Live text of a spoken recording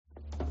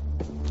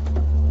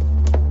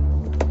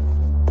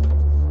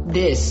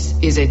This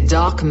is a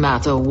dark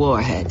matter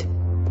warhead.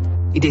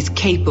 It is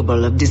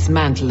capable of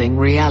dismantling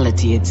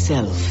reality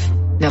itself,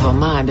 never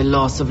mind the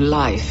loss of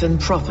life and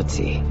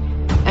property.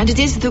 And it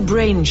is the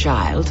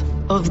brainchild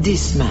of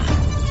this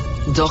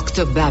man,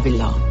 Dr.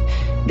 Babylon,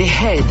 the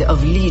head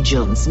of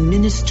Legion's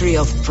Ministry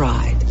of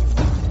Pride.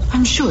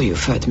 I'm sure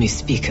you've heard me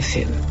speak of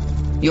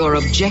him. Your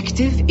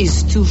objective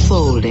is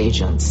twofold,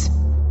 agents.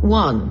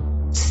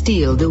 1,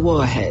 steal the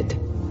warhead.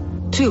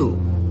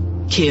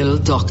 2, kill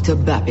Dr.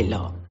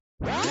 Babylon.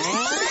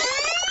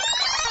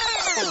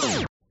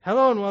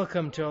 Hello and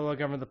welcome to Hello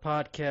Government, the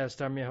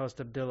podcast. I'm your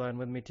host Abdullah, and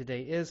with me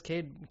today is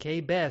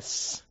Kay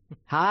Bess.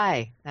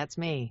 Hi, that's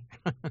me.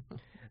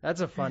 That's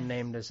a fun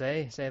name to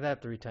say. Say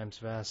that 3 times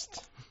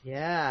fast.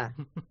 Yeah.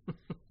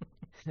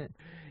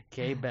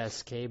 Kay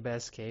Bess, Kay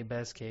Bess, Kay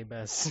Bess, Kay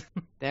Bess.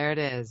 There it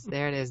is.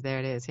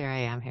 Here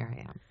I am.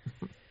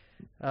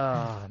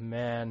 Oh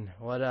man,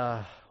 what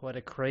a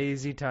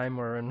crazy time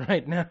we're in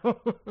right now.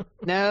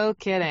 No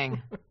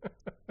kidding.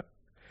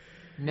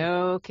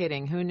 No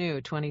kidding. Who knew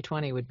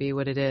 2020 would be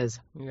what it is?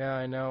 Yeah,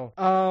 I know.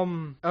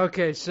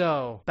 Okay,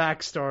 so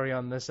backstory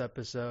on this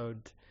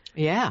episode.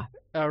 Yeah.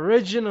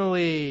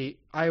 Originally,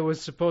 I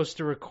was supposed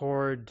to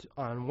record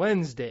on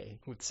Wednesday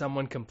with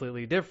someone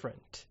completely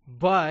different.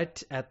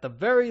 But at the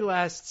very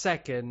last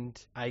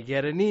second, I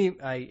get an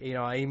I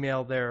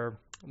emailed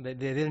they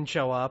didn't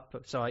show up,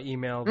 so I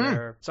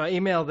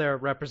emailed their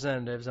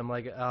representatives. I'm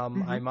like,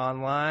 I'm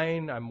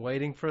online. I'm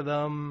waiting for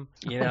them.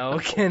 Are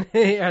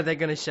they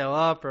going to show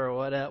up or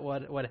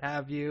what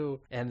have you?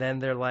 And then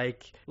they're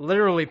like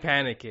literally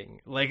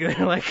panicking. Like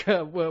they're like,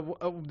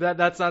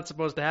 that's not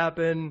supposed to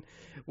happen.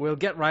 We'll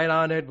get right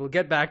on it. We'll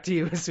get back to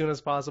you as soon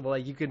as possible.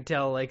 Like you can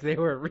tell, like they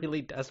were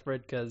really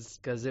desperate because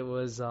it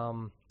was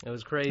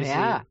crazy.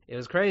 Yeah. It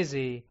was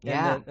crazy.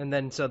 Yeah. And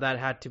then so that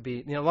had to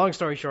be, long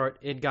story short,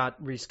 it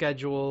got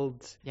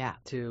rescheduled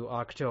to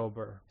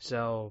October.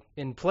 So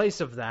in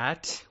place of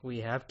that, we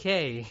have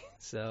Kay.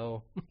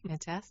 So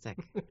fantastic.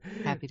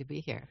 Happy to be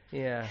here.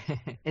 Yeah.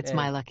 It's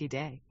my lucky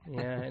day.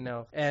 Yeah, I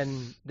know.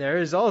 And there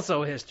is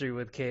also history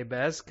with Kay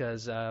Bess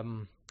because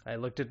I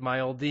looked at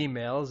my old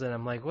emails and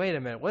I'm like, wait a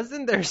minute,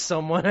 wasn't there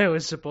someone I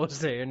was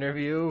supposed to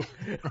interview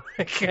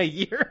like a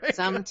year ago?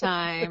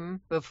 Sometime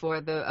before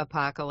the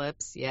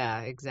apocalypse. Yeah,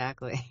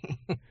 exactly.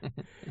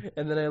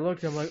 And then I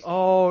looked, I'm like,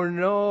 oh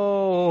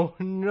no.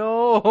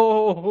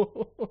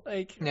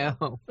 Like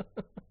no.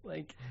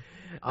 Like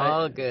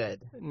all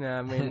good. No,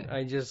 I mean,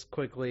 I just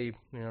quickly,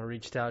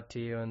 reached out to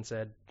you and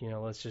said,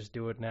 let's just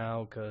do it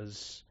now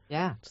because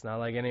it's not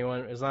like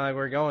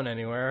we're going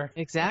anywhere.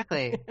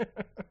 Exactly.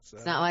 So,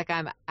 it's not like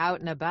I'm out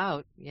and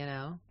about,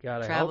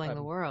 God, traveling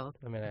the world.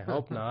 I mean, I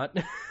hope not.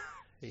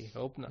 I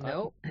hope not.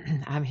 Nope.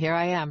 Here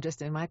I am,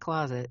 just in my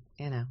closet,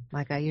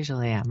 like I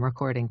usually am,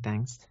 recording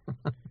things.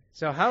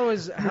 So how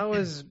has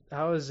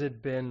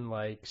it been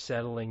like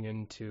settling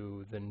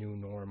into the new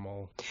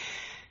normal?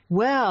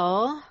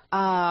 Well,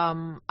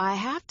 I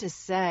have to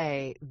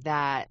say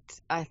that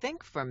I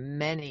think for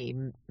many,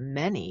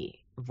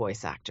 many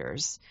voice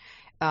actors,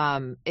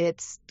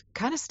 it's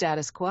kind of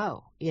status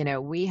quo.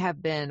 We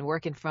have been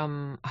working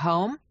from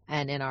home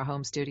and in our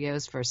home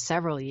studios for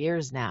several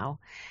years now,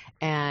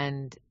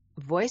 and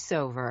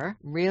voiceover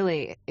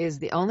really is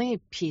the only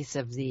piece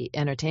of the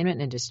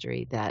entertainment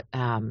industry that,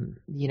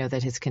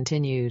 that has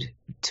continued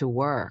to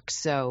work.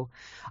 So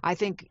I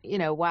think,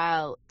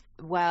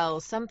 while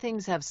some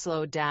things have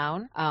slowed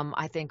down,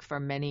 I think for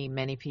many,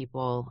 many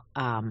people,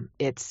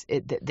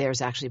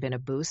 there's actually been a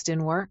boost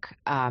in work.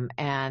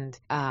 And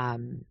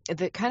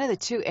the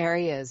 2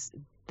 areas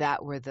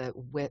that were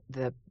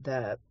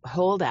the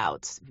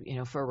holdouts,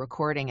 for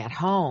recording at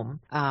home,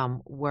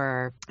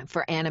 were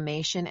for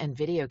animation and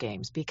video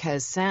games,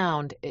 because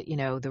sound,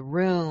 the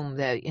room,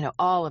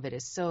 all of it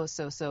is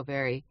so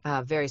very,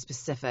 very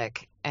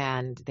specific.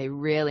 And they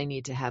really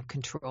need to have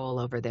control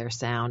over their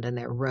sound and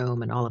their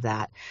room and all of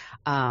that.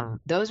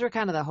 Those were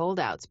kind of the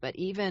holdouts. But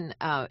even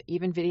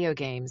video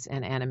games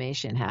and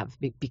animation have,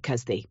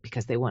 because they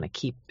want to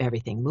keep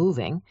everything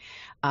moving,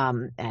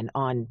 and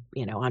on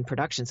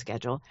production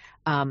schedule.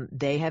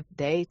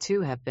 They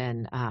too have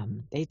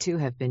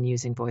been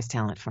using voice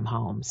talent from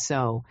home.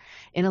 So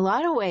in a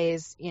lot of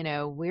ways,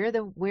 we're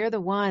the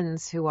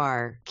ones who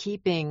are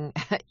keeping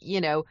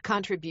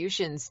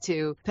contributions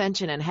to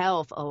pension and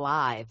health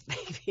alive.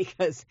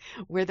 Because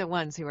we're the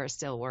ones who are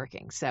still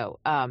working. So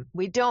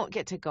we don't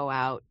get to go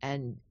out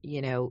and,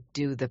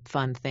 do the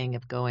fun thing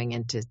of going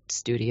into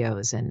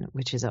studios, and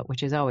which is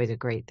always a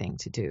great thing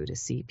to do, to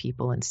see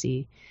people and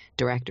see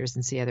directors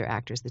and see other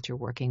actors that you're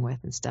working with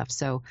and stuff.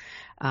 So,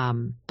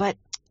 but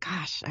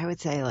gosh, I would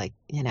say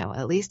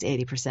at least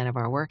 80% of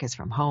our work is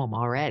from home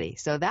already.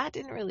 So that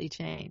didn't really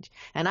change.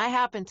 And I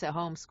happen to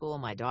homeschool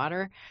my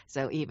daughter.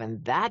 So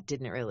even that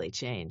didn't really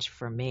change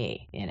for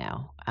me,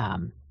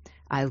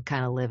 I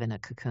kind of live in a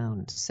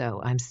cocoon.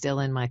 So I'm still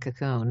in my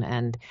cocoon,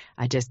 and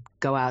I just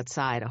go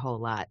outside a whole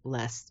lot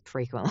less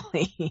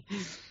frequently.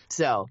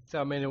 So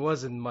I mean, it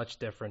wasn't much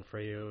different for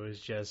you. It was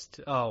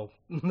just, oh,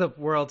 the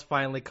world's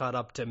finally caught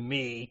up to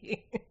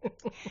me.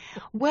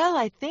 well,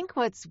 I think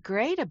what's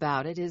great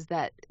about it is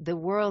that the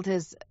world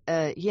has,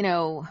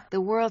 the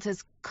world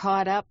has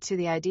caught up to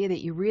the idea that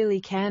you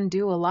really can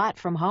do a lot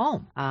from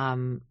home.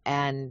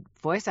 And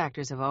voice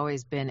actors have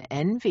always been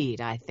envied,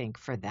 I think,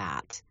 for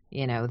that.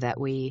 That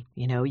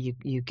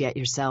you get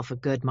yourself a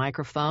good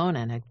microphone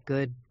and a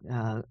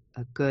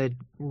good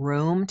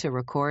room to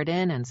record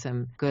in and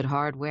some good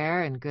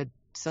hardware and good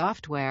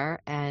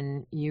software,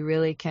 and you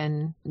really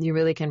can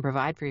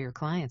provide for your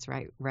clients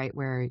right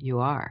where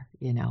you are.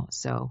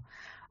 So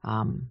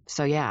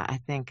yeah, I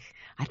think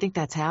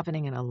that's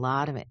happening in a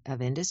lot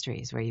of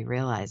industries where you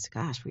realize,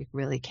 gosh, we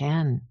really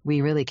can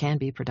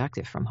be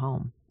productive from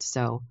home.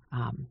 So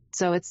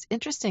it's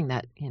interesting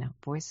that,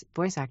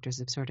 voice actors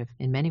have sort of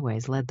in many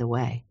ways led the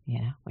way,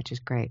 which is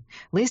great,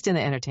 at least in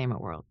the entertainment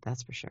world,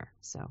 that's for sure.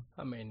 So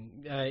I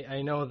mean,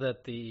 I know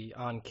that the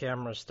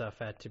on-camera stuff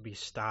had to be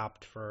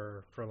stopped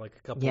for like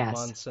a couple of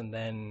months, and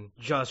then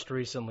just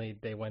recently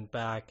they went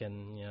back,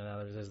 and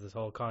now there's this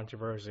whole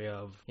controversy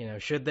of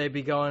should they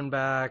be going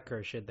back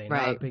or should they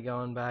not be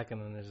going back,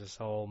 and then there's this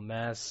whole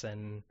mess,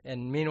 and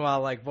meanwhile,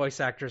 like, voice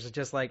actors are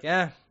just like,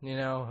 I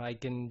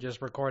can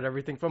just record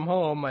everything from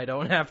home. I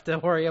don't have to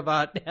worry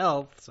about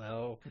health.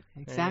 So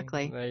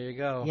exactly, there you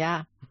go.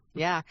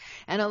 Yeah,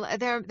 and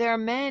there are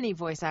many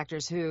voice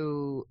actors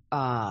who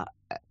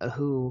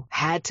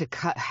had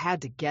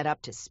to get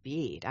up to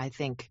speed. I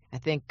think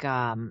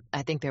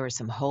there were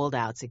some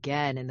holdouts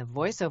again in the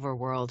voiceover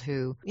world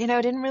who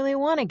didn't really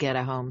want to get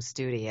a home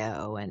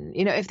studio, and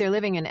if they're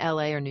living in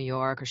LA or New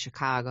York or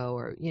Chicago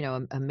or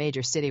a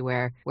major city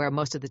where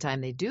most of the time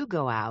they do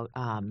go out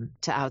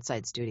to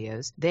outside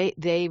studios,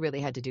 they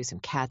really had to do some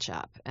catch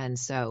up, and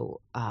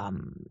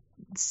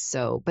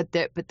but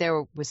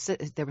there was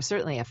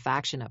certainly a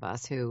faction of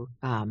us who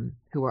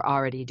were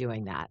already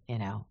doing that.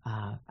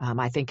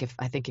 I think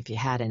if you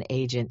had an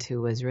agent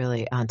who was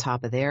really on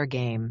top of their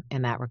game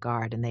in that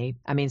regard, and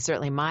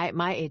certainly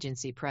my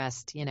agency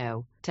pressed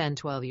 10,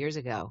 12 years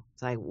ago.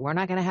 It's like, we're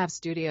not going to have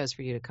studios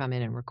for you to come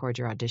in and record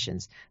your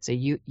auditions. So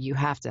you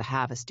have to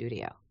have a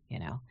studio.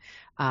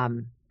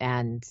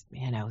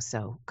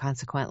 So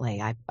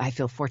consequently, I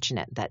feel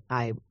fortunate that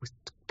I was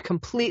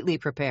completely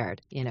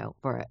prepared,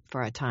 for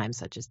a time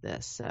such as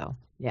this. So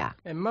yeah.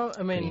 And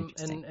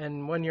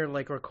and when you're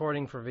like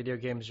recording for video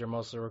games, you're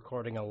mostly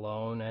recording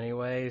alone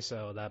anyway,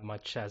 so that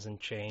much hasn't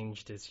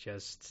changed. It's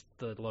just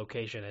the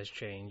location has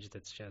changed.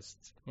 It's just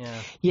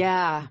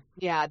Yeah.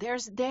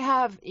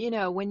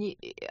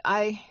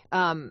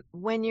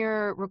 When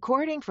you're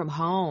recording from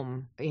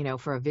home,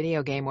 for a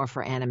video game or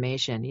for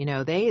animation,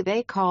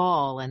 they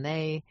call and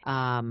they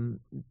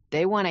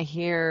want to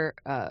hear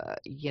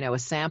a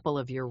sample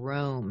of your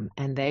room,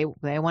 and they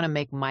want to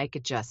make mic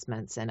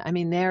adjustments,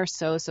 and they're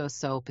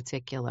so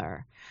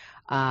particular,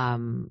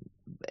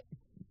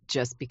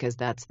 just because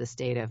that's the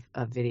state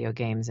of video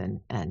games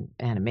and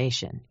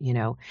animation.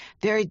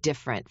 Very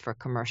different for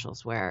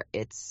commercials, where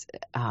it's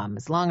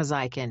as long as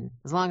I can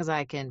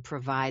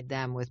provide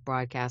them with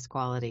broadcast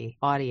quality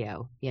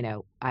audio,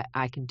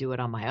 I can do it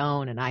on my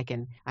own, and I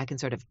can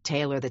sort of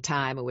tailor the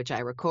time at which I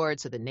record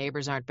so the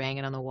neighbors aren't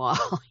banging on the wall,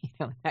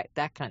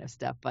 that kind of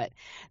stuff. But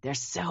they're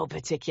so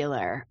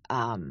particular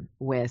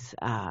with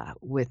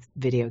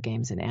video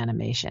games and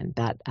animation,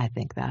 that I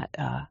think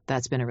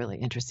that's been a really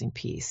interesting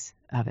piece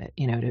of it,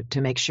 to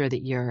make sure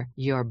that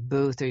your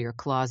booth or your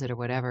closet or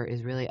whatever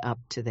is really up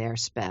to their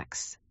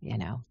specs,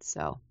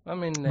 So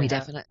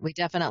we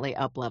definitely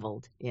up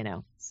leveled,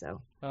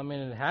 So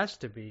it has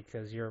to be,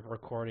 because you're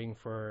recording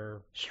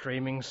for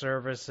streaming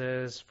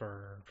services,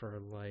 for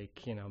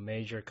like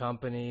major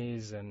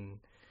companies and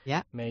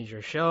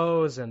major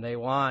shows, and they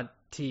want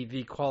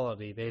TV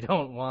quality. They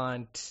don't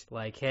want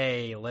like,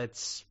 hey,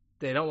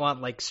 they don't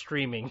want like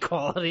streaming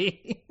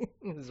quality.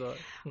 So,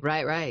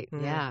 right.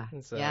 Yeah.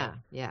 So,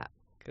 yeah.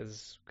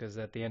 Because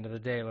at the end of the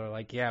day, they're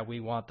like,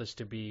 we want this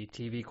to be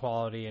TV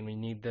quality, and we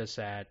need this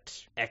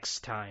at X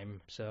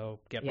time. So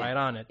get right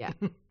on it.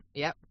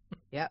 Yeah.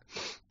 Yep.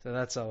 So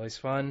that's always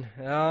fun.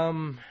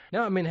 No,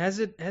 has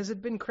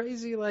it been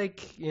crazy,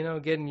 like,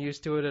 getting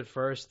used to it at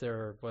first,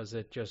 or was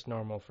it just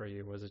normal for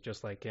you? Was it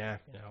just like,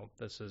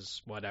 this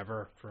is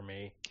whatever for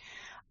me?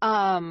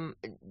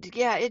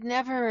 It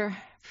never,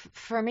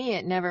 for me,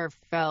 it never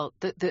felt,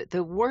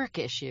 the work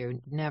issue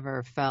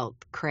never felt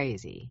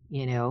crazy,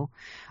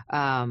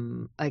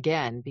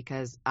 again,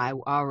 because I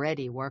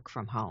already work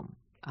from home.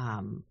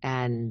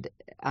 And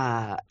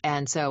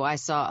so I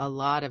saw a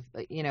lot of,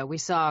 we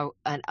saw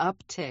an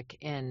uptick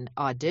in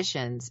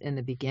auditions in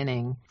the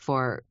beginning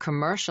for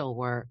commercial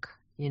work,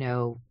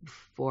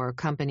 for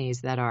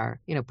companies that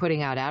are,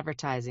 putting out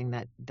advertising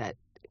that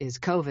is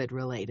COVID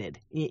related,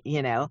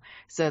 you know.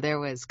 So there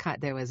was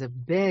a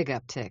big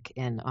uptick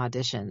in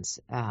auditions,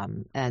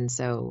 and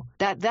so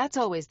that's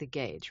always the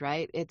gauge,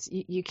 right? It's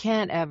you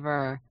can't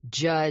ever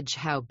judge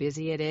how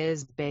busy it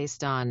is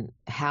based on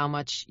how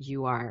much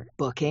you are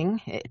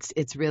booking.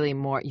 It's really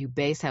more you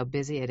base how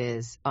busy it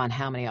is on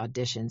how many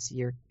auditions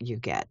you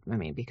get. I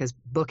mean, because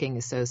booking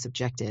is so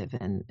subjective,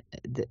 and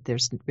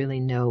there's really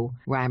no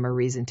rhyme or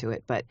reason to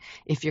it. But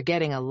if you're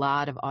getting a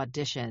lot of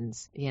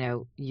auditions, you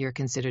know, you're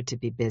considered to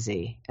be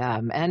busy.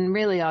 And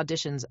really,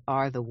 auditions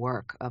are the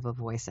work of a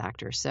voice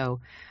actor. So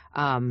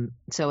in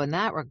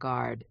that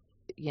regard,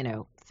 you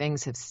know,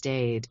 things have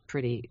stayed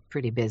pretty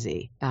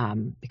busy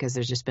because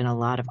there's just been a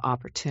lot of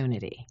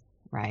opportunity,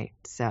 right?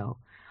 So,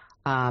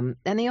 and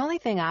the only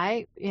thing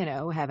I, you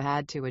know, have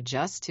had to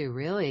adjust to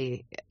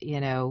really,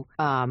 you know,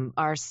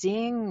 are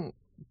seeing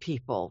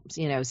people,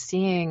 you know,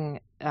 seeing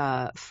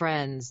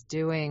friends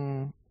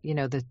doing, you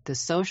know, the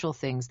social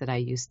things that I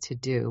used to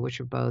do,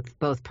 which are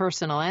both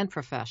personal and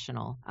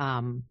professional,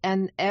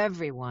 and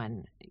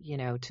everyone, you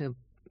know, to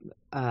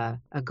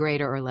a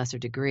greater or lesser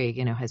degree,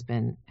 you know, has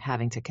been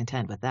having to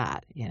contend with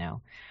that, you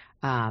know.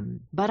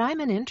 But I'm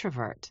an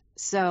introvert,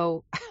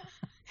 so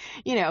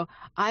you know,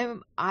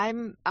 I'm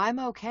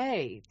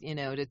okay, you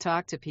know, to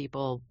talk to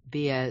people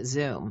via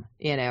Zoom,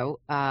 you know.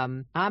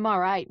 I'm all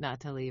right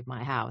not to leave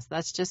my house.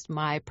 That's just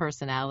my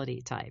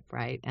personality type,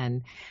 right?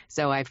 And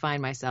so I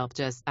find myself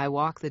I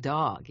walk the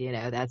dog, you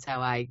know. That's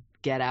how I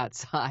get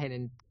outside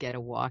and get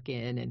a walk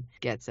in and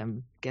get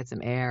some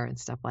air and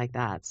stuff like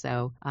that.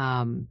 So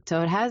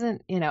it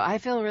hasn't, you know, I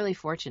feel really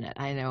fortunate.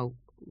 I know.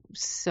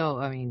 So,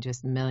 I mean,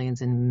 just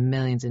millions and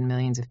millions and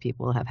millions of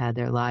people have had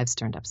their lives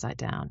turned upside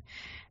down.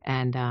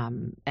 And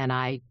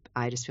I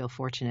just feel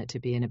fortunate to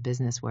be in a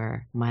business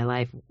where my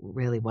life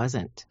really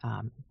wasn't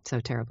so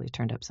terribly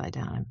turned upside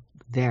down. I'm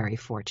very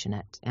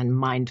fortunate and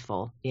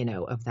mindful, you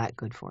know, of that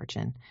good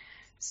fortune.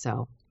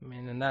 So, I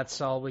mean, and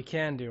that's all we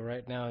can do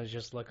right now is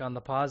just look on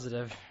the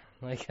positive.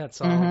 Like,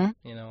 that's all,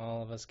 you know,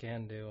 all of us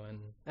can do.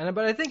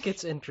 But I think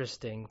it's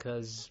interesting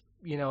because,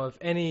 you know, if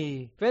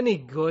any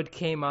good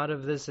came out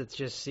of this, it's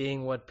just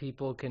seeing what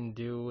people can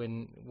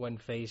do when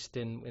faced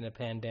in a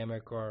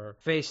pandemic or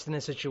faced in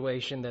a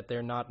situation that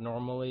they're not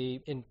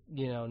normally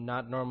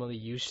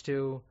used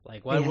to.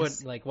 Like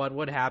what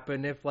would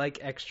happen if like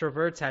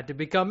extroverts had to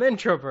become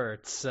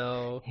introverts?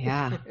 So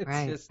yeah,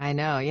 right. I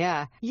know.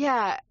 Yeah.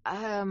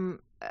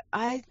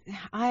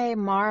 I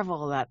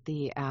marvel at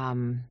the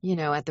you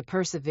know, at the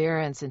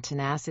perseverance and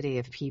tenacity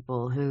of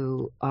people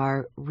who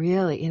are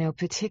really, you know,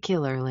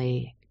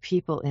 particularly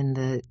people in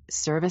the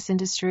service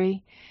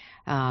industry,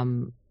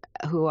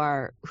 who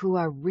are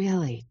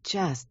really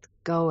just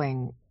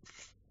going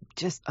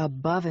just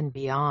above and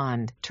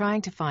beyond,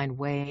 trying to find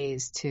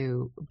ways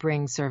to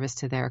bring service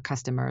to their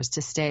customers,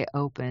 to stay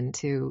open,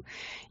 to,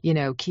 you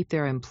know, keep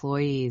their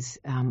employees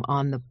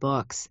on the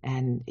books.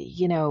 And,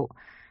 you know,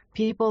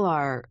 people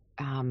are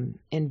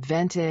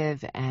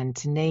inventive and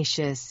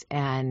tenacious,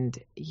 and,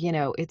 you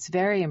know, it's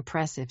very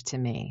impressive to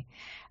me.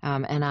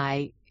 And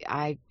I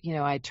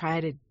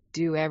try to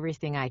do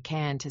everything I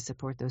can to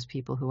support those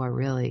people who are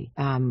really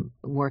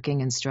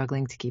working and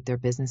struggling to keep their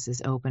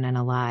businesses open and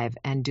alive,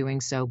 and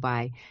doing so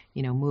by,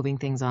 you know, moving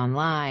things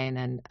online,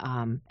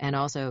 and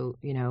also,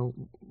 you know,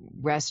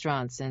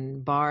 restaurants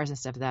and bars and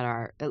stuff that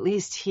are, at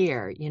least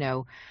here, you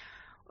know,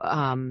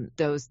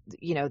 those,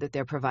 you know, that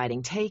they're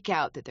providing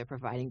takeout, that they're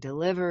providing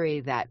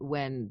delivery, that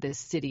when the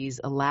cities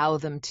allow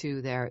them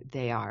to,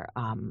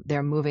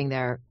 they're moving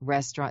their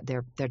restaurant,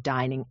 they're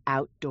dining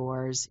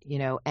outdoors, you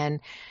know.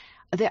 And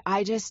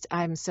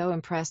I'm so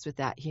impressed with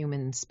that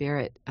human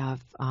spirit of,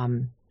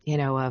 you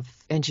know, of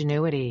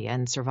ingenuity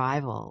and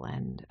survival.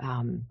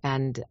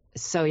 And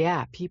so,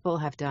 yeah, people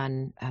have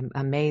done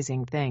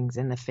amazing things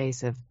in the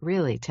face of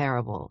really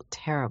terrible,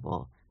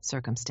 terrible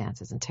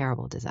circumstances and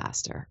terrible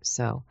disaster.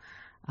 So,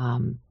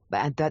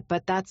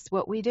 but that's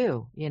what we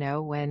do, you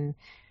know,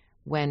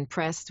 when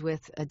pressed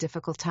with a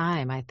difficult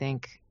time. I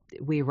think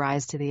we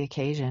rise to the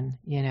occasion,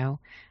 you know,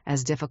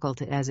 as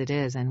difficult as it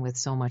is, and with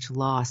so much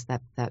loss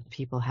that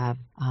people have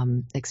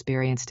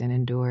experienced and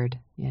endured,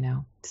 you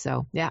know.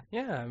 So, yeah.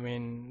 Yeah, I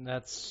mean,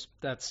 that's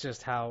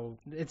just how,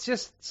 it's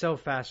just so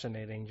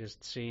fascinating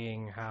just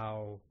seeing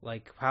how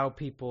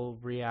people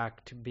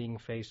react to being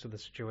faced with a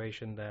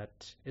situation that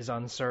is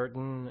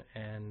uncertain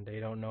and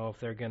they don't know if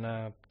they're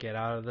gonna get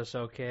out of this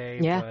okay.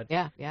 Yeah,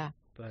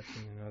 But,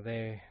 you know,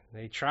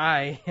 they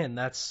try, and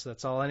that's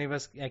all any of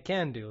us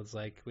can do. It's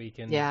like we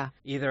can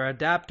either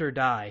adapt or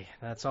die.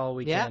 That's all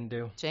we can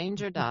do.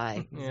 Change or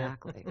die.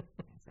 Exactly.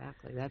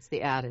 Exactly. That's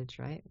the adage,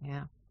 right?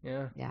 Yeah.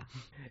 Yeah.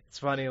 It's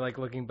funny, like,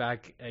 looking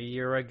back a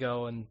year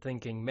ago and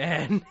thinking,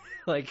 man,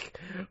 like,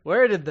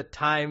 where did the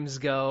times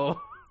go?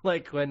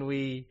 Like, when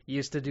we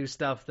used to do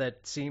stuff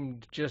that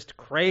seemed just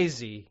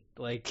crazy.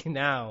 Like,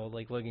 now,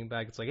 like, looking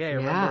back, it's like, hey,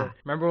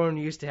 remember when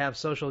we used to have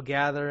social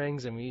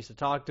gatherings and we used to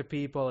talk to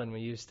people and we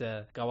used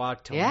to go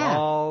out to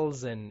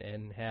malls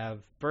and have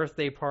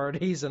birthday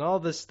parties and all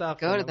this stuff.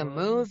 Go to the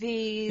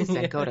movies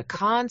and go to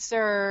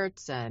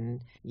concerts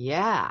and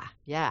yeah,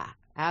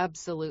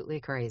 absolutely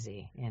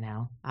crazy.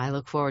 I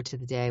look forward to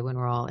the day when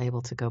we're all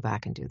able to go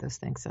back and do those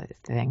things.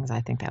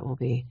 I think that will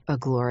be a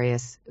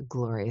glorious,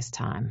 glorious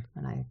time,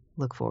 and I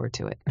look forward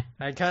to it.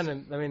 I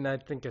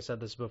think I said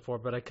this before,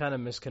 but I kind of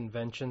miss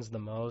conventions the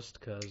most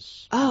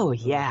because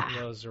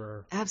those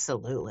were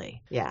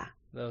absolutely, yeah,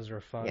 those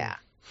were fun.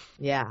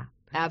 Yeah,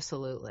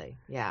 absolutely,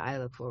 yeah. I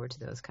look forward to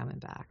those coming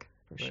back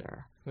for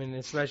sure. I mean,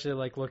 especially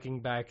like looking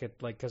back at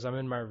because I'm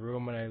in my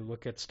room and I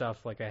look at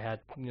stuff like I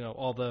had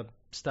all the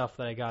stuff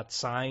that I got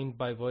signed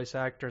by voice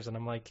actors, and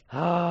I'm like,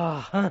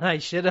 I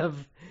should have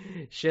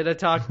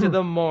talked to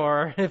them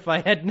more if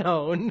I had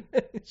known.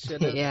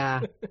 Should have.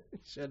 Yeah.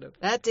 Should have.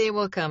 That day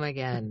will come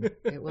again.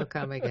 It will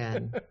come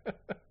again.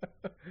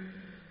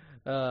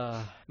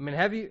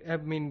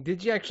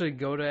 Did you actually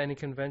go to any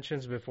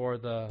conventions before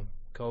the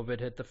COVID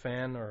hit the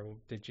fan, or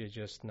did you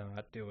just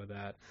not deal with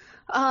that?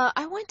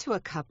 I went to a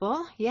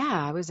couple.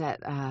 Yeah, I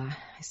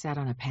sat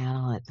on a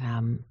panel at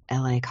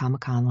LA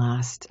Comic-Con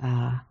last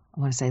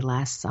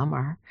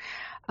summer.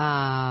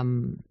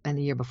 And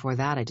the year before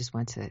that, I just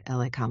went to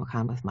LA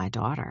Comic-Con with my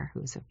daughter,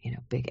 who's a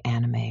big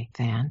anime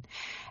fan,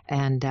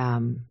 and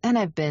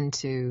I've been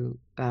to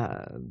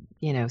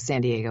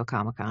San Diego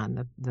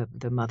Comic-Con,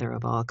 the mother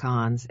of all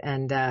cons,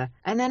 and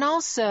then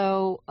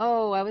also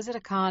I was at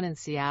a con in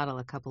Seattle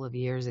a couple of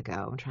years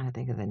ago. I'm trying to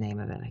think of the name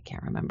of it. I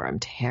can't remember. I'm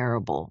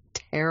terrible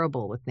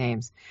with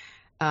names.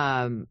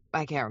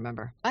 I can't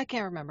remember.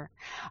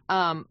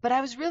 But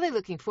I was really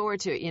looking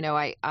forward to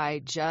it.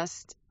 I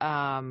just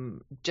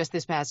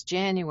this past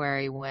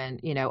January when,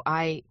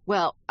 I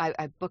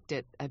booked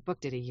it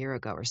a year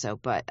ago or so,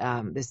 but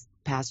this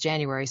past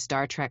January,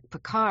 Star Trek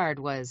Picard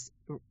was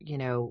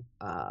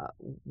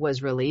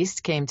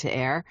released, came to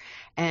air,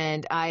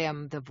 and I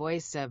am the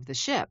voice of the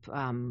ship,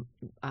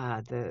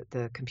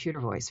 the computer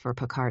voice for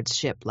Picard's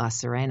ship, La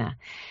Sirena.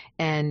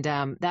 And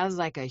that was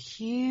like a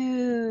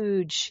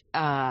huge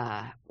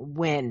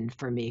win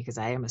for me because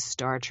I am a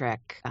Star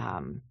Trek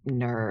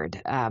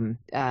nerd,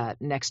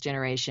 Next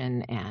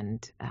Generation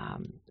and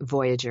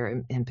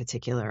Voyager in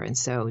particular. And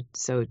so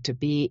to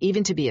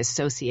be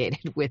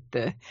associated with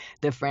the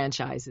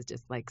franchise is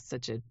just like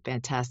such a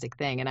fantastic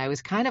thing. And I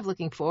was kind of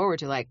looking forward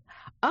to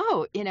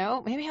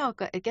maybe I'll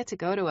get to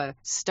go to a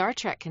Star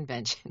Trek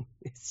convention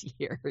this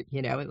year,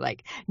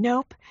 like,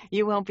 nope,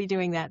 you won't be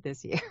doing that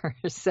this year.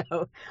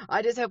 So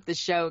I just hope the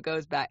show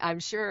goes back. I'm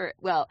sure,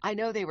 I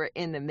know they were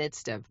in the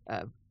midst of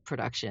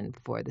production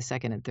for the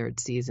second and third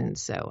season.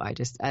 So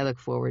I look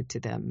forward to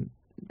them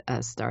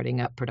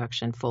starting up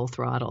production full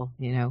throttle,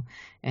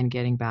 and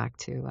getting back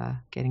to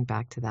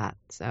that.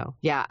 So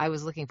yeah, I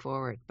was looking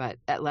forward, but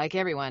like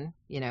everyone,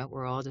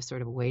 we're all just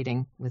sort of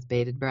waiting with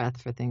bated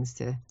breath for things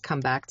to come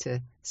back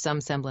to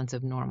some semblance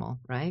of normal,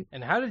 right?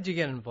 And how did you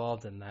get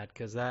involved in that?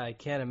 Because I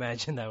can't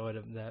imagine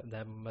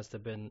that must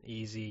have been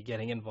easy,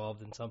 getting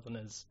involved in something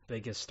as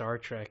big as Star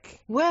Trek.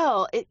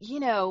 Well, it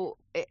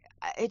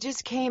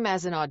just came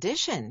as an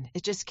audition.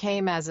 It just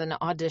came as an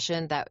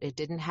audition that it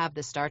didn't have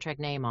the Star Trek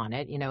name on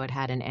it. It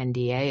had an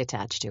NDA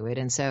attached to it,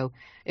 and so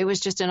it was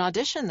just an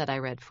audition that I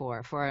read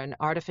for an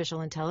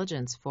artificial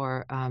intelligence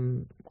for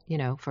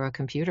a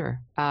computer,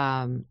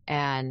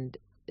 and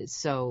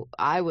so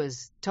I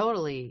was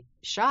totally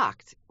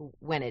shocked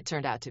when it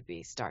turned out to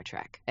be Star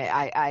Trek.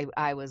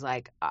 I was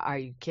like, are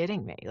you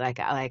kidding me? Like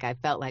I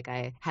felt like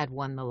I had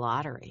won the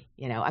lottery.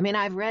 I've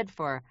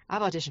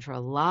auditioned for a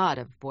lot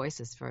of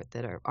voices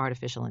that are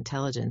artificial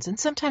intelligence, and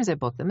sometimes I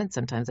book them and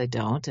sometimes I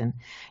don't. And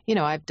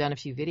I've done a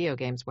few video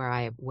games where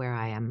I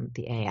am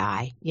the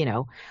AI.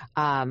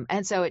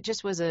 And so it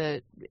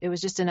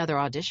was just another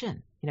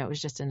audition. It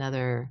was just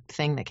another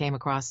thing that came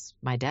across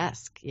my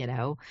desk, and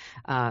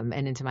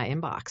into my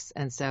inbox.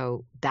 And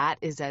so that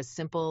is as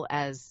simple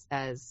as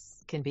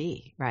can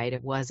be, right?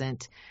 It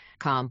wasn't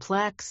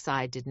complex.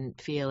 I didn't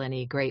feel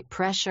any great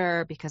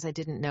pressure because I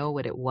didn't know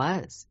what it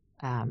was.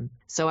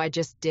 So I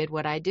just did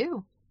what I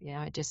do.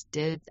 I just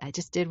did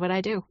what I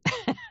do.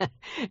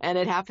 And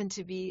it happened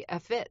to be a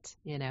fit,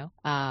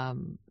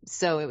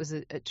 So it was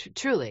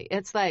truly,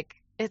 it's like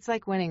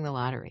winning the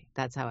lottery.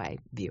 That's how I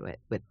view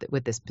it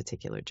with this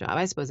particular job.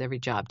 I suppose every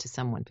job to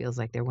someone feels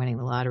like they're winning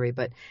the lottery,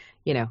 but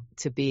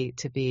to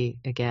be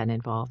again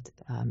involved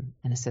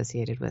and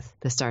associated with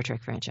the Star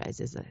Trek franchise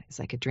is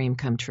like a dream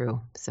come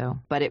true. So,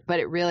 but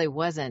it really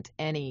wasn't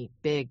any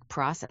big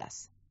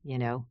process.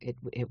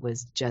 It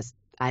was just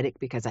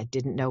because I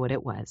didn't know what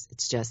it was.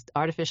 It's just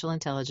artificial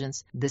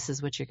intelligence. This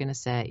is what you're going to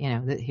say.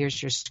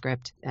 Here's your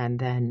script, and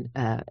then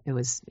it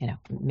was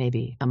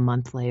maybe a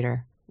month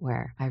later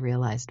where I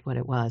realized what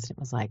it was. It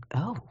was like,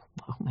 oh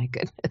my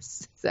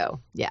goodness. So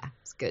yeah,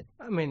 it's good.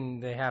 I mean,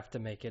 they have to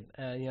make it,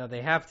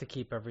 they have to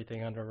keep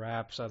everything under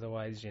wraps.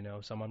 Otherwise,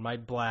 someone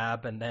might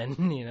blab and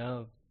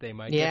then, they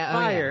might get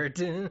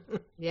fired.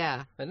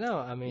 Yeah. But no,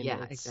 I mean,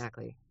 yeah,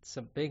 exactly. It's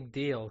a big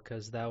deal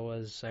because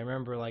I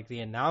remember like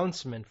the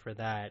announcement for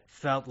that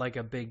felt like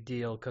a big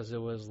deal because it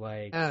was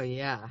like, oh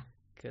yeah.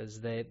 because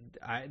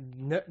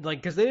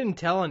because they didn't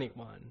tell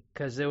anyone,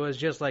 because it was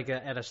just like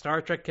at a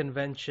Star Trek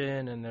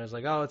convention, and there's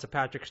like, oh, it's a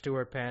Patrick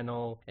Stewart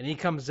panel, and he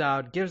comes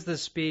out, gives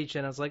this speech,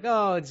 and it's like,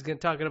 oh, it's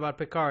talking about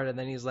Picard, and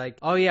then he's like,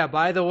 oh yeah,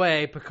 by the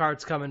way,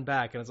 Picard's coming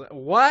back, and it's like,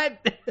 what?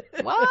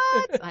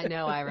 What? I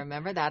know, I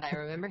remember that. I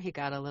remember he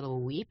got a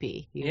little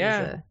weepy.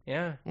 Yeah.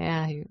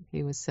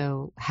 He was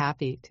so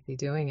happy to be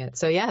doing it.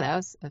 So yeah, that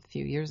was a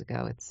few years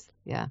ago.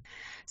 Yeah.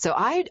 So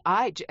I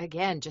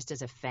again, just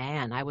as a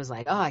fan, I was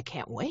like, oh, I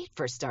can't wait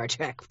for Star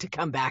Trek to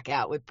come back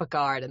out with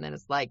Picard. And then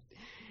it's like,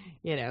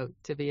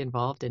 to be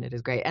involved in it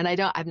is great. And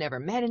I've never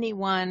met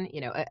anyone,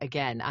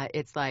 again,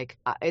 it's like,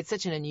 it's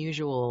such an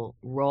unusual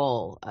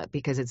role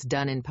because it's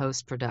done in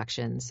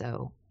post-production.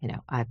 So,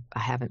 I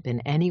haven't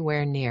been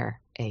anywhere near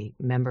a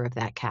member of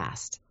that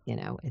cast.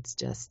 It's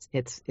just,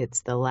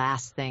 it's the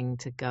last thing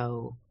to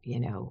go,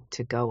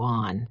 to go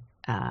on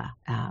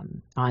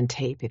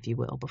tape, if you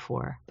will,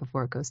 before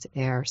it goes to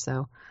air.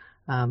 So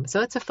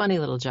it's a funny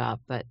little job,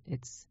 but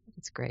it's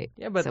great.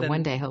 Yeah, but so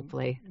one day,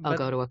 hopefully, I'll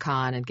go to a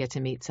con and get to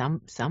meet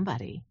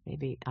somebody.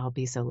 Maybe I'll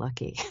be so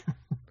lucky.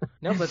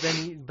 No, but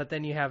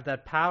then you have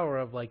that power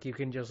of like you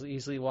can just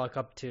easily walk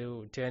up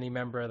to any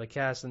member of the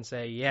cast and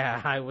say,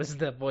 yeah, I was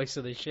the voice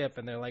of the ship,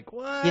 and they're like,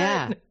 what?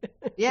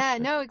 Yeah,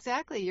 no,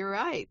 exactly. You're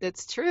right.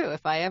 That's true.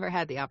 If I ever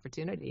had the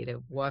opportunity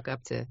to walk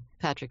up to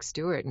Patrick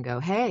Stewart and go,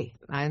 hey,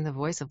 I'm the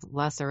voice of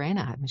La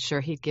Sirena, I'm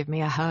sure he'd give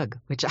me a hug,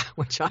 which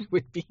I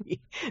would be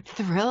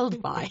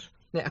thrilled by.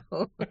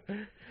 No,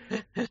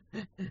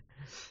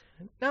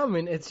 I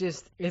mean, it's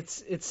just,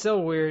 it's so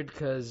weird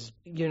because,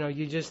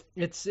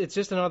 it's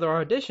just another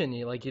audition.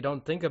 You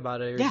don't think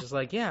about it. You're just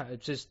like, yeah,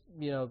 it's just,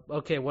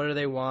 okay, what do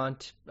they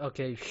want?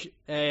 Okay,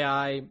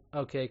 AI.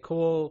 Okay,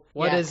 cool.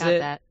 What is it?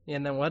 That.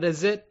 And then what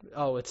is it?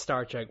 Oh, it's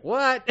Star Trek.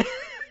 What?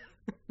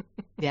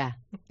 Yeah.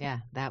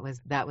 That was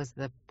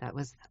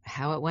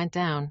how it went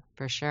down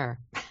for sure.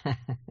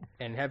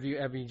 And have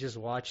you just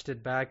watched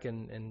it back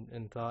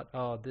and thought,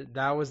 oh,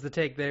 that was the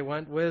take they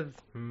went with?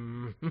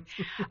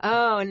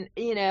 Oh, and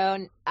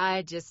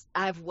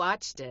I've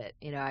watched it.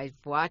 I've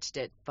watched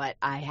it, but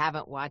I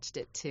haven't watched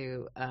it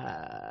to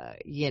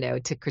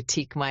to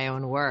critique my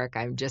own work.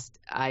 I just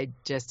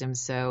am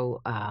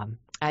so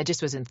I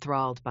just was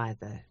enthralled by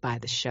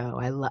the show.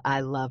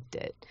 I loved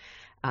it.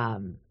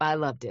 I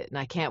loved it, and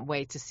I can't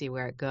wait to see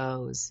where it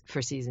goes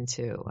for season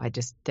 2.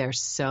 There's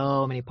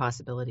so many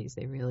possibilities.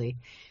 They really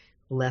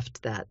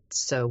left that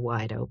so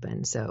wide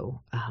open.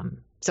 So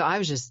I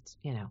was just,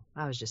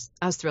 I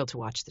was thrilled to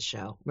watch the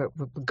show,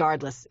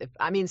 regardless.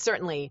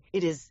 Certainly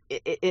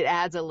it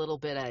adds a little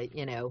bit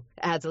of,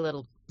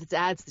 it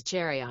adds the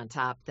cherry on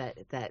top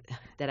that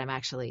I'm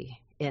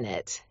actually in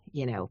it,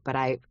 but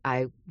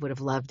I would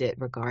have loved it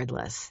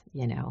regardless,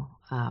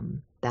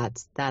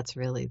 that's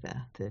really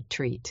the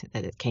treat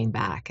that it came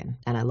back, and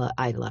I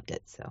loved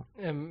it.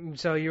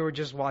 So you were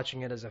just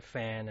watching it as a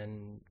fan,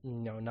 and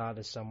not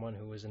as someone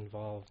who was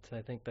involved.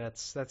 I think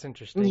that's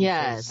interesting.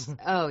 Yes.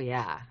 Oh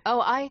yeah.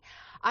 Oh, I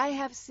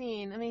have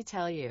seen. Let me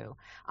tell you,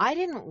 I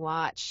didn't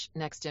watch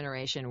Next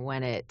Generation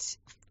when it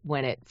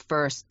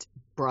first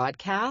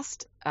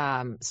broadcast,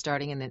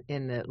 starting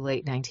in the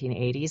late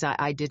 1980s.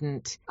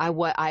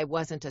 I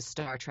wasn't a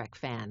Star Trek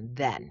fan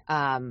then.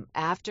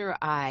 After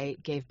I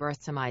gave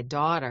birth to my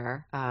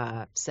daughter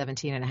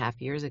 17 and a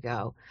half years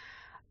ago,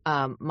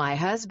 my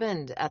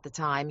husband at the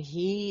time,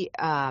 he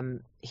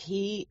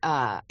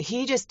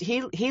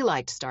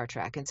liked Star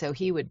Trek, and so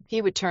he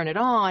would turn it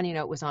on.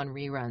 It was on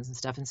reruns and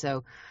stuff, and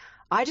so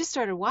I just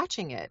started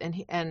watching it,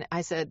 and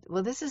I said,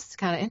 well, this is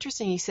kind of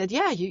interesting. He said,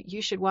 yeah,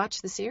 you should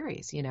watch the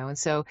series, and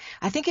so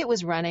I think it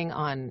was running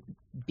on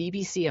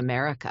BBC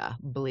America,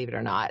 believe it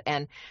or not.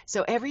 And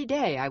so every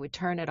day I would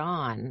turn it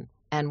on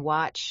and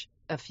watch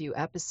a few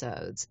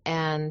episodes,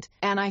 and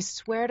I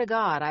swear to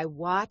God, I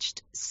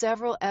watched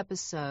several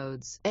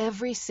episodes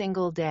every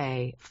single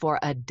day for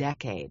a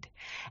decade.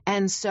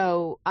 And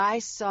so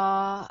I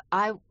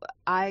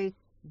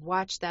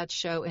watched that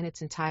show in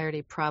its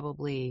entirety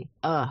probably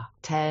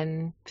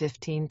 10,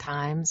 15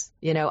 times.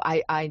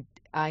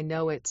 I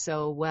know it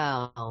so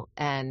well,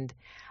 and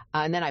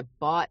then I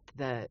bought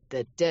the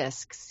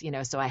discs,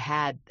 so I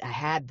had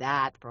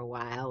that for a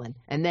while,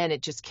 and then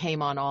it just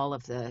came on all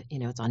of the,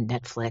 it's on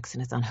Netflix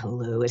and it's on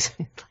Hulu, it's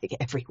like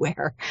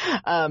everywhere,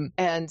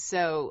 and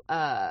so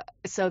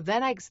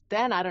then I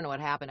don't know what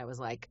happened. I was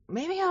like,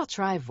 maybe I'll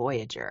try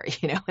Voyager,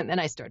 and then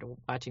I started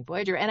watching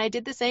Voyager, and I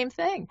did the same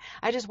thing.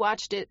 I just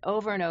watched it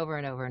over and over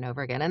and over and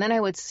over again, and then I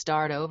would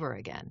start over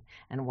again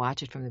and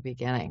watch it from the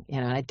beginning,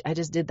 and I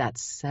just did that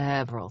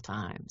several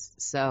times.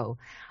 So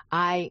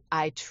I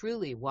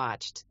truly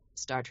watched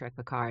Star Trek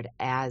Picard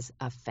as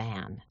a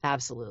fan.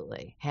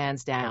 Absolutely.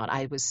 Hands down.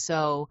 I was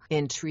so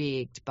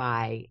intrigued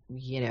by,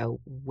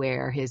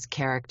 where his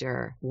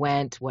character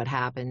went, what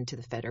happened to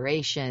the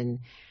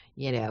Federation,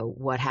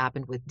 what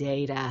happened with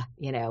Data,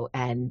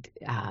 and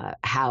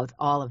how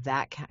all of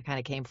that kind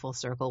of came full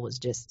circle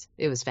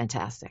it was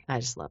fantastic.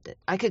 I just loved it.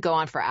 I could go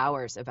on for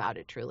hours about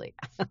it, truly.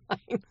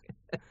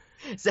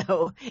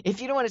 So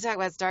if you don't want to talk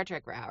about Star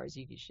Trek for hours,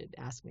 you should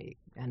ask me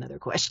another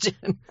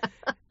question.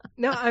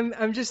 No,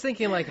 I'm just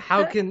thinking like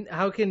how can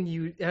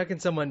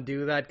someone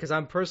do that? Because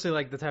I'm personally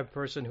like the type of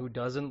person who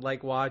doesn't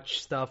like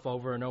watch stuff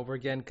over and over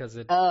again because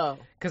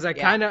I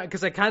kind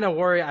of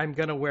worry I'm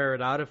gonna wear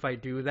it out if I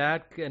do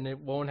that and it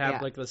won't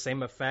have like the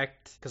same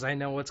effect because I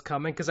know what's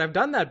coming because I've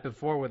done that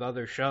before with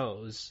other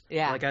shows.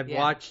 Like I've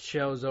watched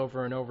shows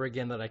over and over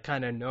again that I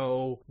kind of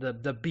know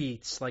the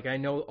beats, like I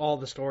know all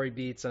the story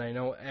beats and I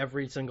know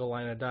every single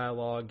line of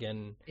dialogue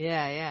and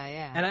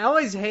and I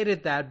always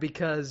hated that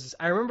because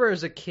I remember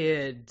as a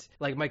kid.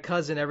 Like my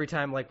cousin, every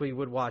time like we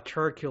would watch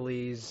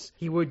Hercules,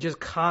 he would just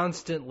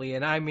constantly,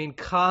 and I mean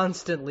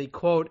constantly,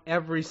 quote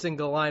every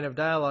single line of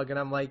dialogue, and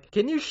I'm like,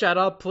 can you shut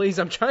up, please?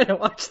 I'm trying to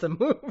watch the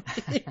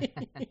movie.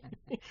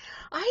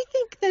 I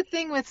think the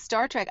thing with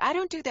Star Trek, I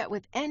don't do that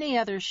with any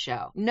other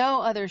show.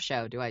 No other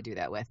show do I do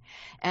that with.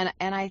 And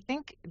I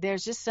think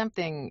there's just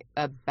something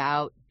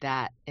about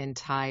that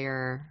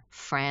entire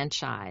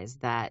franchise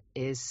that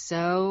is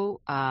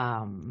so,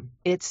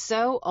 it's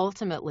so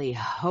ultimately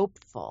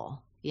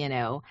hopeful.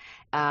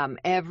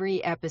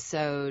 Every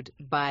episode,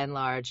 by and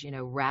large,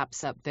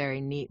 wraps up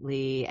very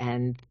neatly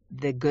and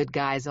the good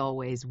guys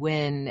always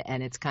win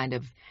and it's kind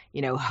of,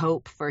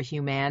 hope for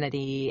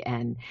humanity.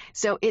 And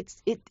so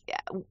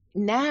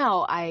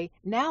now I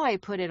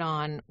put it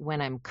on when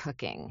I'm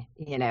cooking,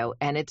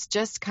 and it's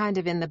just kind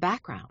of in the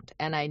background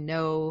and I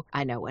know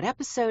what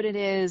episode it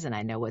is and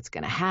I know what's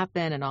going to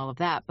happen and all of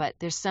that, but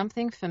there's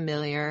something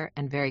familiar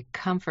and very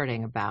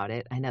comforting about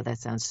it. I know that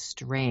sounds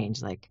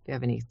strange. Like if you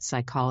have any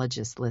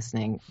psychologists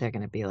listening, they're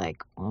going to be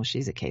like, well,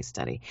 she's a case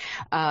study.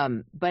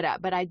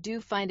 But I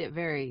do find it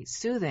very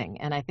soothing.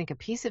 And I think a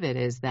piece of it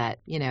is that,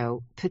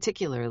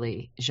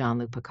 particularly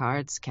Jean-Luc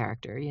Picard's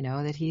character,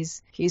 that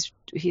he's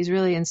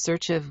really in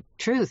search of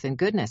truth and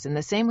goodness. And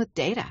the same with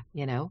Data,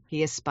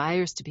 he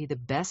aspires to be the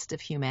best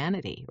of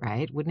humanity,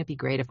 right? Wouldn't it be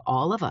great if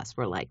all of us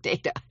were like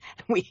Data?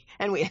 We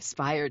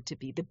aspired to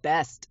be the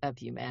best of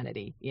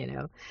humanity,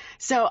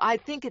 So I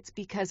think it's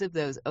because of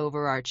those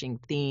overarching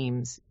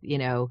themes,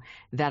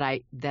 that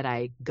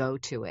I go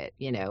to it,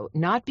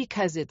 not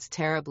because it's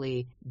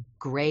terribly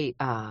great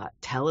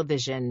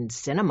television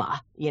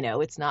cinema,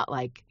 it's not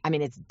like,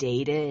 it's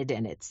dated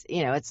and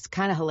it's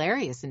kind of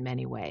hilarious in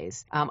many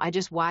ways. I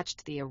just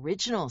watched the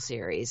original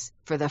series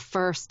for the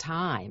first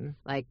time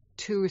like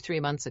 2 or 3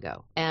 months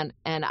ago. And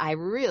I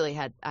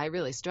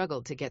really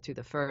struggled to get through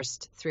the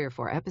first 3 or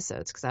 4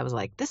 episodes because I was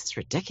like, this is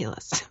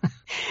ridiculous.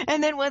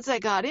 And then once I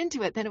got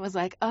into it, then it was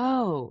like,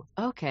 oh,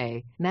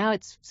 okay. Now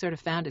it's sort of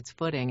found its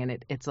footing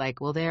and it's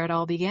like, well, there it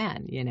all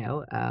began,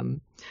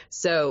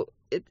 So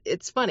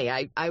it's funny.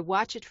 I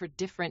watch it for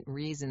different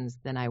reasons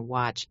than I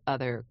watch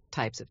other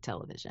types of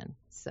television.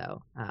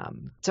 So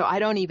I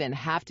don't even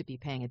have to be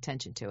paying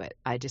attention to it.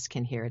 I just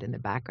can hear it in the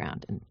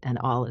background and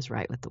all is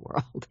right with the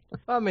world.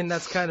 Well,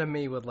 that's kind of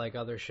me with like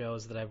other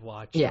shows that I've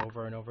watched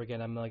over and over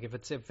again. I'm like, if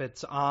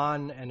it's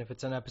on and if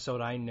it's an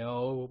episode I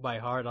know by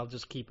heart, I'll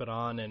just keep it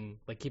on and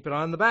like keep it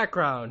on in the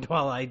background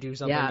while I do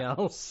something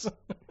else.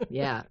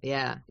 Yeah,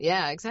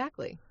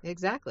 exactly.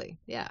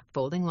 Yeah.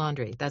 Folding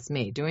laundry. That's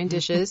me. Doing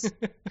dishes,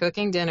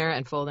 cooking dinner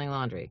and folding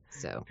laundry.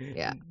 So,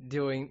 yeah.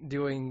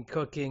 Doing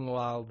cooking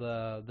while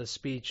the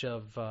speech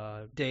of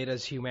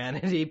Data's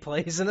humanity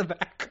plays in the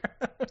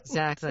background.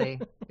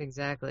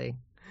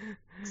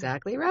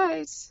 Exactly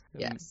right.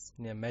 Yes.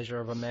 Yeah, Measure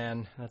of a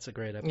Man. That's a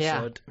great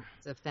episode. Yeah,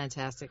 it's a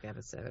fantastic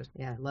episode.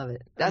 Yeah, I love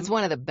it. That's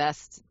one of the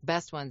best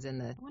ones I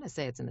want to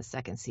say it's in the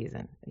second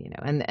season,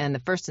 and the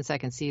first and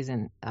second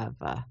season of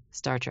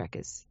Star Trek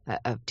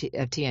of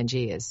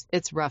TNG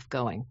it's rough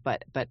going,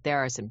 but there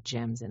are some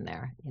gems in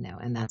there,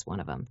 and that's one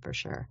of them for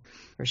sure.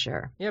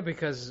 Yeah,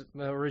 because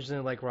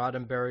originally like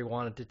Roddenberry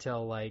wanted to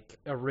tell like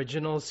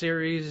original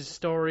series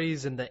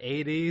stories in the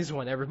 80s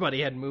when everybody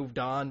had moved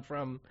on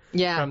from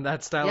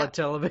that style of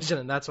television,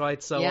 and that's why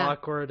it's so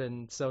awkward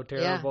and so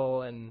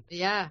terrible. And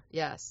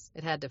yes,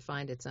 it had to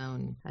find its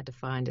own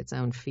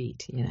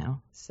feet,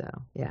 So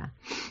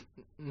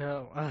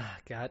no,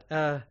 God,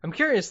 I'm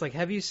curious. Like,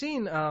 have you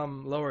seen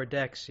Lower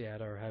Decks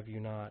yet, or have you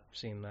not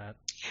seen that?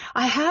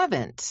 I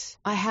haven't.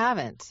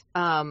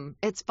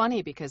 It's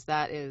funny because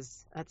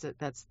that's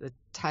the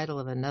title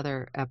of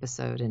another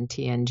episode in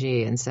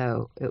TNG, and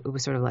so it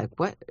was sort of like,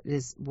 what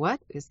is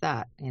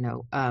that?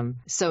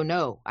 So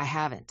no, I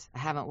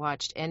haven't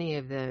watched any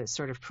of the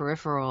sort of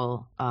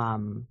peripheral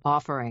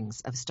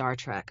offerings of Star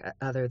Trek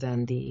other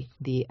than the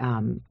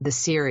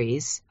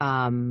series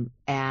and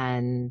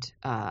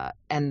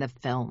the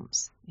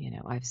films.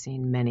 I've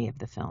seen many of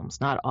the films,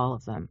 not all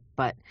of them,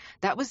 but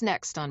that was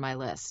next on my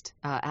list.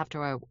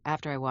 After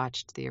I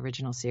watched the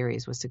original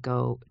series, was to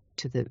go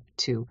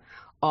to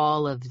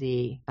all of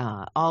the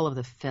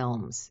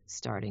films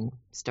starting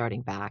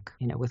back,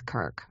 with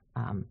Kirk,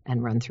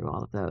 and run through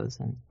all of those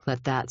and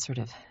let that sort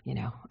of,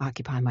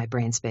 occupy my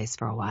brain space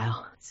for a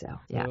while. So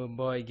yeah. Oh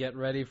boy, get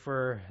ready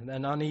for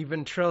an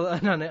uneven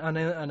an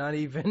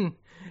uneven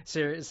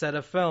set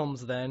of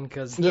films then,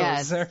 because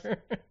those are.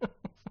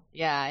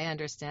 Yeah, I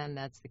understand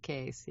that's the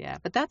case. Yeah,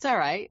 but that's all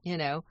right.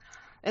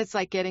 It's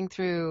like getting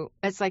through.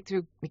 It's like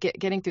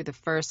getting through the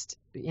first,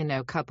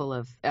 couple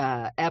of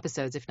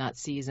episodes, if not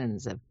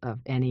seasons, of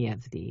any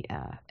of the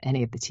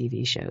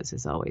TV shows.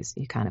 Is always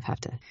you kind of have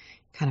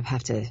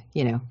to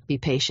be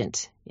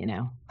patient.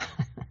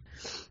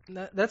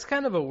 That's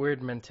kind of a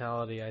weird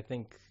mentality, I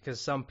think, because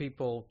some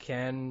people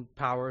can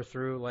power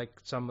through like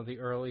some of the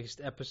earliest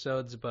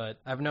episodes, but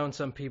I've known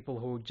some people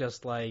who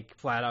just like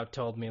flat out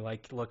told me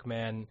like, look,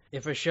 man,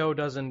 if a show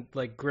doesn't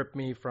like grip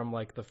me from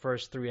like the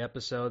first 3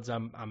 episodes,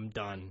 I'm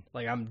done.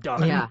 Like I'm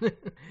done. Yeah.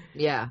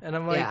 Yeah. And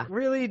I'm like, yeah.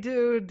 really,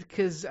 dude?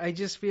 Because I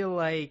just feel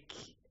like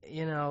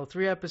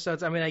 3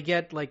 episodes. I mean, I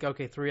get like,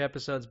 okay, 3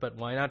 episodes, but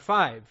why not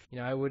 5?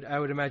 I would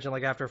imagine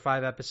like after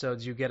 5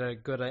 episodes, you get a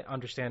good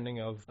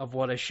understanding of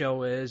what a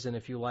show is and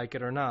if you like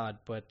it or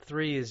not. But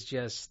 3 is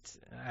just,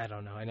 I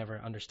don't know. I never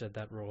understood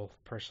that rule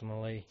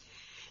personally.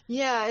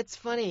 Yeah, it's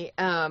funny.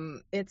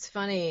 It's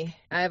funny.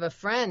 I have a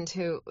friend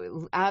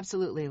who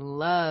absolutely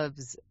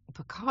loves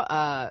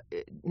Picard,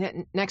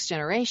 Next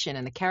Generation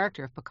and the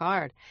character of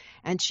Picard,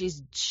 and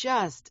she's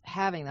just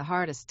having the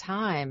hardest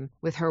time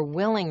with her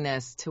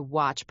willingness to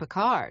watch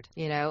Picard.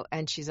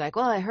 And she's like,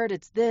 well, I heard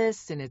it's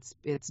this and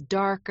it's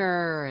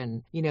darker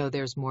and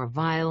there's more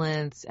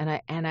violence,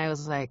 and I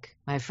was like,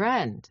 my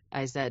friend,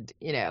 I said,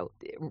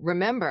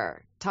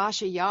 remember,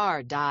 Tasha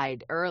Yar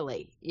died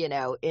early,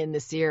 in the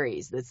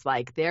series. It's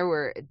like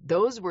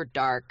those were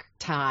dark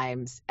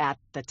times at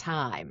the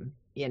time,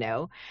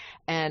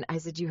 and I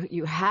said,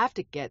 you have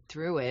to get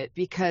through it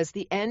because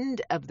the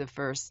end of the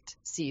first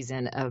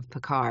season of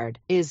Picard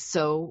is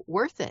so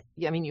worth it.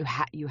 I mean,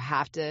 you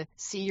have to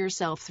see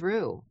yourself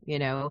through,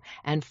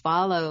 and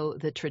follow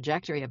the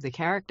trajectory of the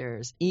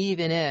characters,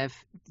 even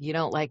if you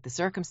don't like the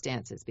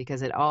circumstances,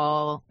 because it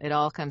all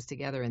comes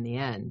together in the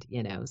end,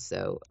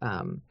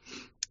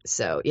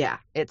 So yeah,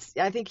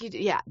 I think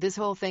this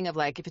whole thing of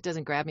like, if it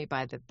doesn't grab me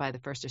by the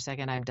first or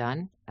second, I'm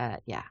done.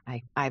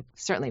 I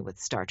certainly with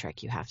Star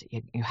Trek, you have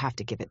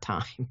to give it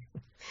time.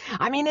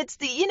 I mean,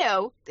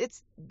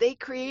 they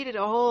created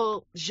a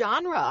whole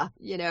genre,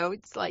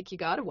 it's like you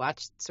got to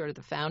watch sort of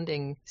the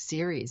founding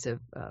series of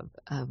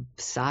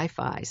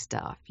sci-fi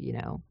stuff,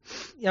 Yeah,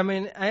 I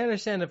mean, I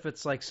understand if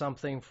it's like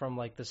something from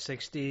like the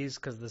 60s,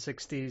 because the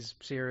 60s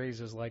series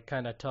is like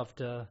kind of tough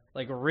to,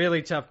 like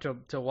really tough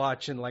to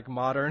watch in like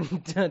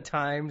modern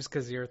times,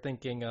 because you're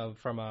thinking of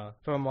from a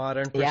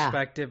modern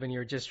perspective, and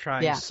you're just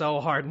trying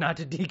so hard not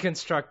to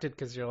deconstruct it,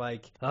 because you're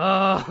like,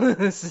 oh,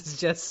 this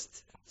is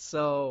just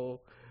so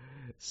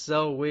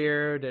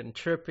weird and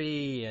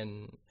trippy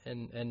and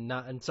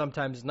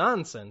sometimes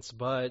nonsense,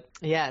 but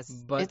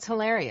it's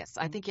hilarious.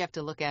 I think you have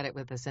to look at it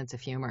with a sense of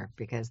humor,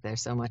 because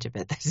there's so much of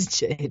it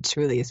that it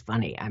truly is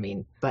funny. I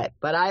mean, but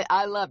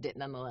I loved it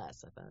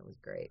nonetheless. I thought it was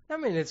great. I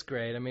mean, it's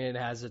great. I mean, it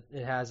has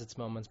its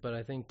moments, but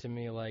I think to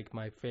me, like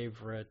my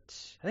favorite,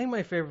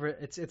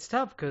 it's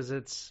tough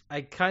because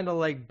I kind of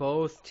like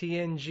both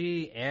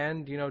TNG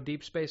and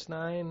Deep Space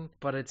Nine,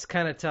 but it's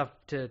kind of tough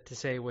to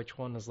say which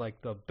one is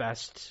like the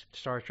best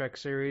Star Trek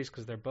series,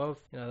 because they're both,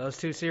 those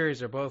 2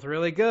 series are both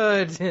really good,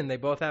 and they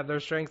both have their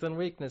strengths and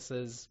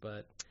weaknesses.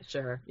 But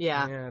sure,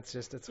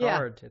 it's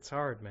hard. It's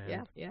hard,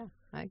 man. Yeah.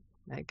 I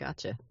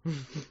gotcha.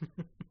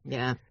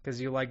 Yeah, because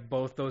you like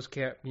both those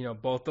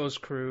both those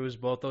crews,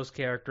 both those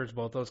characters,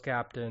 both those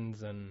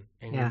captains, and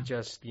you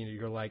just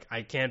you're like,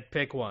 I can't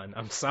pick one.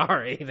 I'm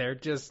sorry. They're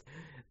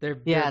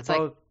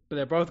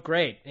both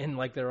great in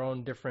like their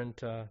own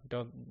different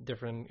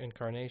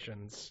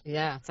incarnations.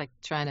 Yeah, it's like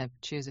trying to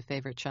choose a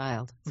favorite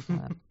child. It's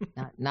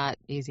not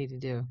easy to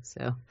do.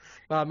 So,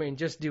 well, I mean,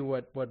 just do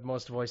what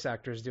most voice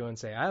actors do and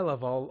say, I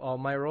love all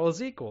my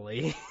roles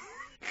equally.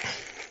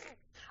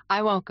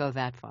 I won't go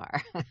that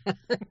far.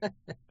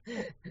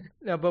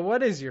 No, but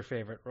what is your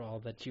favorite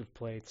role that you've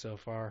played so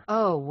far?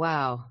 Oh,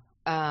 wow.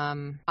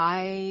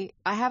 I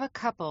have a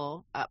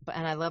couple,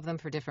 and I love them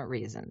for different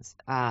reasons.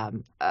 I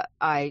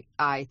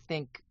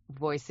think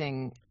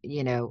voicing,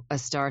 a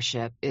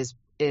starship is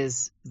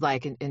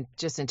like in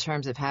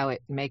terms of how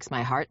it makes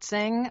my heart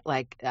sing,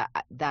 like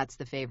that's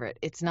the favorite.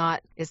 It's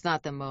not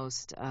the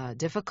most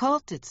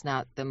difficult. It's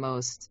not the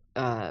most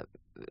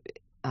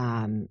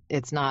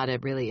it's not a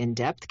really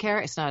in-depth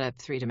character. It's not a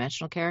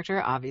 3-dimensional character.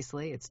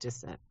 Obviously, it's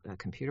just a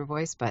computer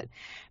voice. But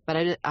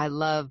I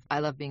love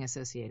being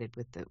associated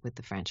with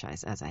the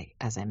franchise, as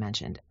I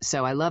mentioned.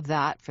 So I love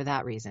that for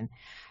that reason.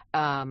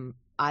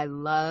 I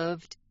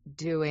loved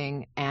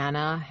doing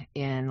Anna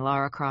in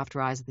Lara Croft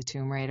Rise of the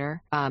Tomb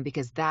Raider,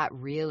 because that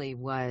really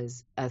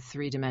was a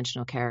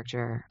 3-dimensional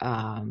character,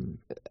 and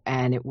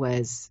it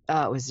was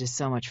just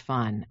so much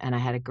fun, and I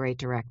had a great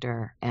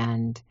director,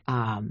 and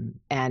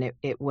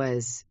it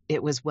was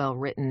well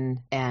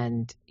written,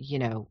 and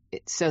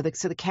so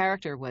the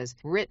character was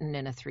written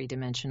in a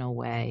 3-dimensional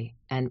way,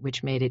 and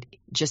which made it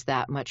just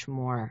that much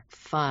more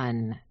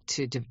fun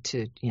to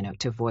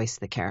voice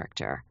the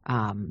character.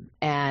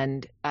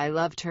 And I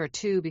loved her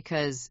too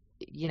because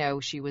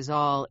she was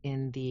all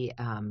in the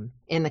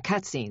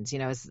cutscenes.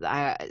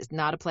 It's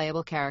not a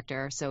playable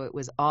character, so it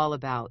was all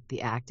about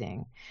the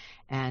acting.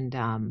 And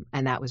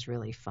that was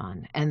really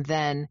fun. And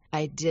then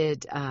I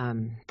did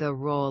the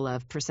role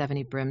of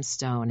Persephone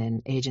Brimstone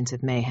in Agents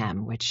of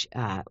Mayhem, which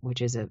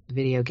is a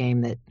video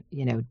game that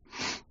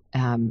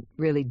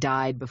really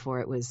died before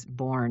it was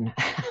born.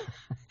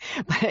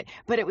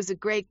 but it was a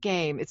great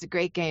game. It's a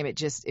great game.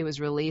 It was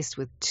released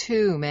with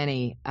too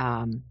many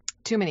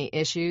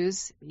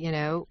issues,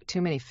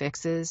 too many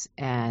fixes,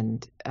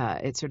 and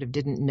it sort of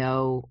didn't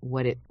know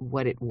what it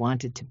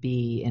wanted to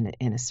be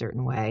in a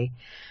certain way.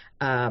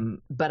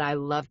 But I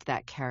loved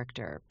that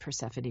character,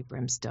 Persephone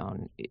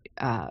Brimstone,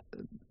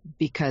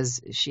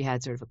 because she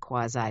had sort of a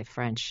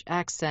quasi-French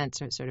accent,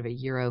 sort of a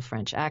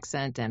Euro-French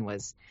accent, and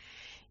was,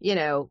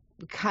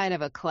 kind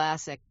of a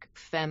classic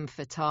femme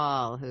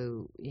fatale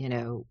who,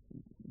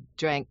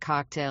 drank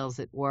cocktails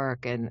at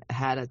work and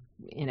had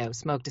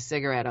smoked a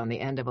cigarette on the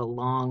end of a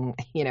long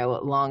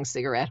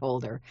cigarette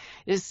holder.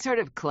 It's sort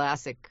of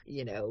classic,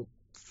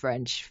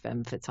 French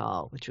femme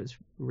fatale, which was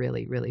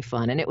really, really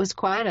fun. And it was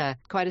quite a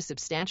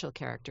substantial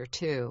character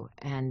too.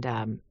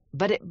 And,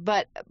 but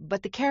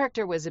the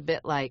character was a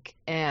bit like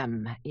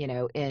M,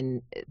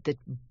 in the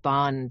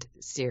Bond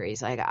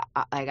series. Like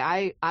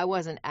I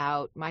wasn't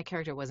out, my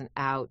character wasn't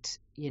out,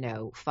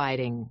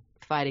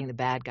 fighting the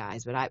bad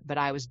guys, but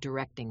I was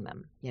directing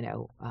them,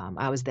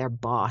 I was their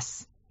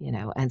boss,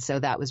 and so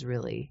that was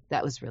really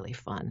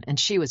fun. And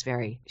she was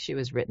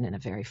written in a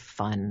very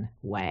fun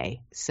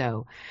way.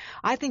 So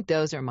I think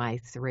those are my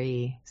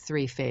three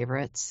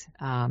favorites.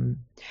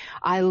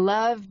 I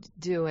loved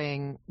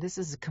doing, this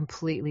is a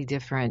completely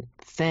different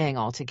thing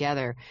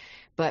altogether,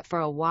 but for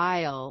a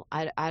while,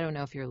 I don't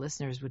know if your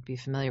listeners would be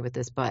familiar with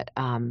this, but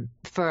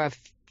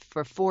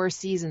for 4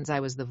 seasons,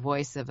 I was the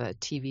voice of a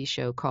TV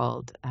show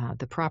called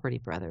The Property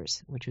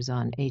Brothers, which was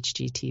on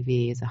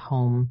HGTV. It's a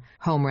home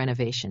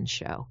renovation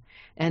show.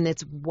 And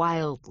it's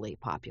wildly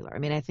popular. I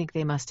mean, I think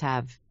they must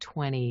have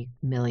 20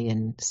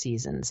 million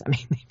seasons. I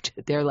mean,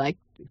 they're like,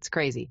 it's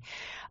crazy.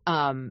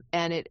 And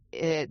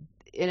it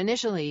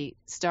initially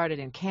started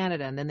in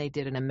Canada, and then they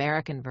did an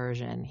American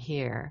version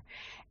here.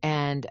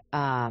 And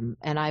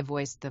I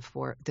voiced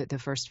the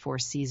first 4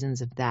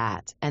 seasons of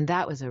that. And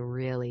that was a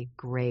really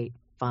great,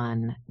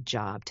 fun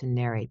job to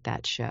narrate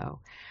that show.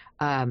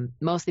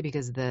 Mostly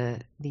because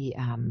it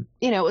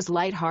was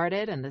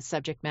lighthearted and the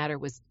subject matter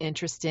was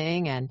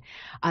interesting, and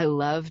I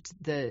loved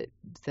the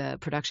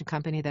production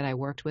company that I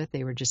worked with.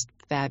 They were just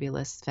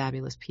fabulous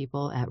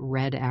people at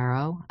Red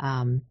Arrow.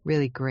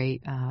 Really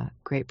great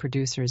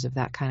producers of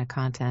that kind of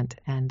content.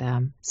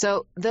 And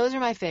so those are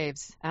my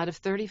faves. Out of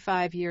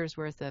 35 years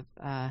worth of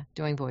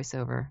doing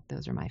voiceover,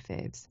 those are my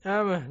faves.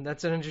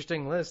 That's an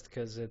interesting list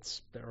because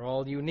they're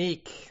all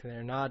unique.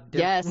 They're not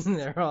different. Yes.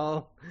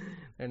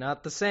 They're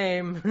not the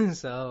same.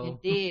 So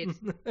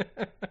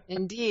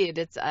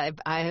Indeed. I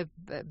have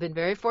been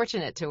very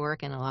fortunate to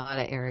work in a lot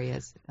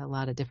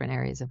of different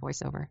areas of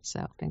voiceover. So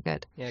it's been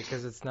good. Yeah,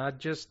 because it's not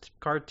just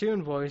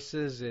cartoon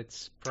voices,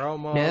 it's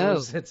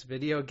promos, it's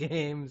video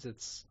games,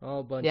 it's a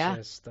whole bunch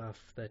of stuff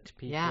that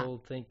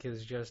people think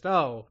is just,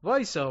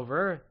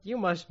 voiceover, you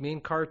must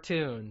mean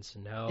cartoons.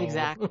 No.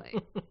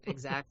 Exactly.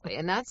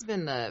 And that's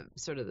been the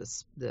sort of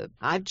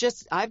I've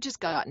just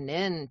gotten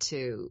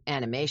into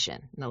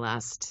animation in the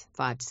last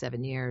 5 to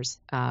 7 years.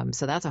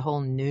 So that's a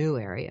whole new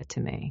area to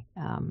me.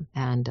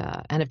 And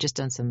I've just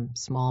done some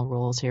small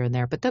roles here and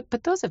there,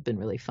 but those have been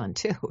really fun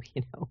too,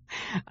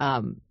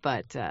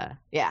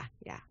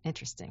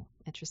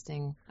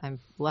 interesting. I'm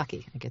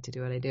lucky I get to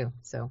do what I do.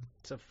 So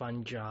it's a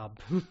fun job.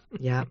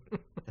 Yeah.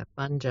 It's a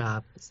fun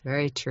job. It's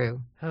very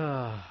true.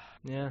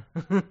 Yeah.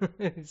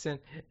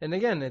 And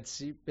again,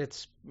 it's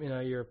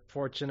you're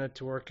fortunate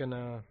to work in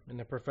a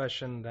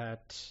profession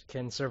that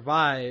can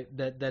survive,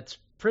 that's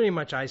pretty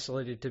much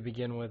isolated to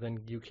begin with,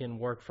 and you can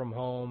work from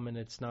home, and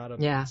it's not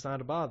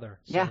a bother.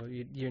 So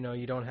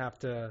you don't have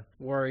to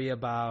worry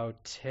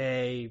about,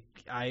 hey,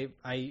 I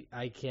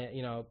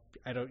can't,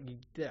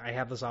 I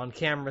have this on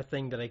camera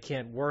thing that I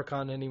can't work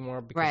on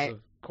anymore because of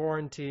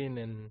quarantine,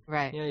 and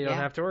you don't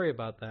have to worry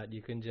about that.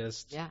 You can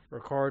just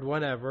record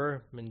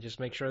whenever and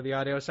just make sure the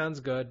audio sounds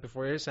good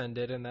before you send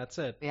it, and that's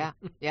it.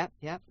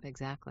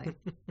 Exactly.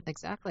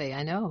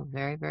 I know.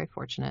 Very, very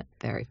fortunate.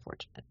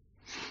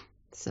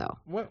 So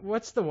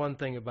what's the one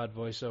thing about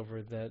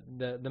voiceover that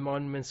the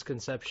one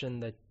misconception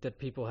that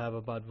people have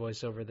about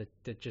voiceover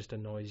that just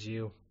annoys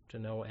you to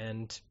no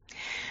end?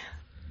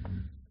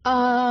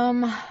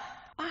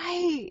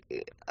 I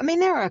mean,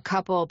 there are a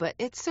couple, but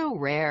it's so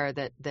rare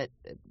that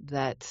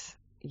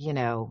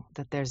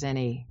there's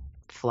any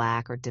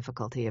flack or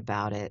difficulty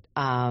about it.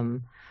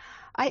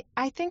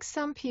 I think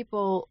some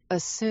people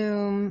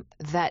assume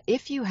that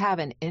if you have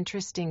an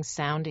interesting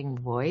sounding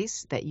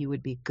voice, that you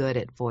would be good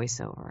at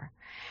voiceover.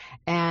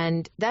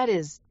 And that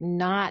is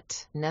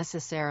not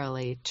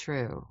necessarily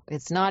true.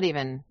 It's not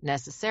even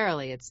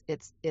necessarily.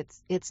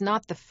 It's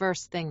not the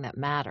first thing that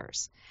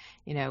matters.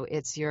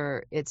 It's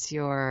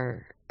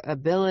your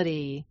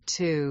ability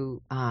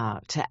to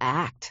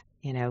act.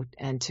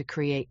 and to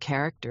create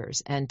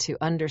characters and to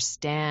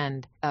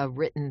understand a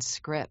written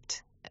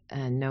script.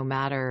 And no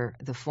matter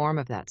the form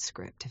of that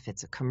script, if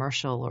it's a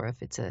commercial or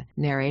if it's a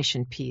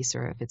narration piece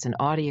or if it's an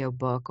audio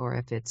book or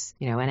if it's,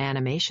 an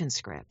animation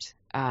script,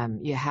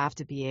 you have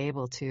to be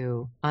able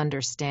to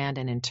understand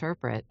and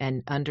interpret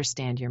and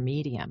understand your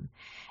medium.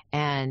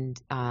 And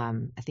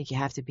I think you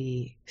have to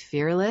be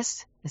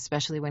fearless,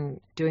 especially when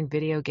doing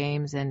video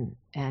games and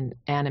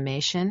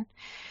animation.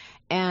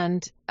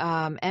 And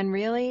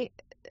really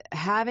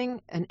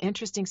having an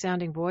interesting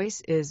sounding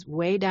voice is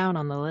way down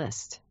on the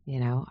list.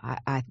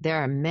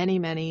 There are many,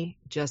 many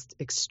just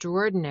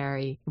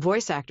extraordinary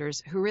voice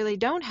actors who really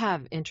don't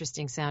have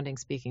interesting sounding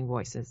speaking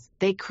voices.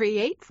 They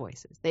create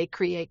voices. They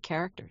create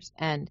characters.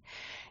 And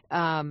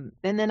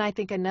then I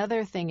think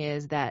another thing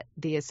is that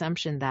the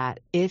assumption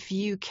that if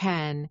you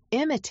can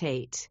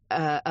imitate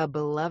a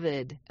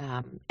beloved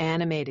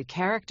animated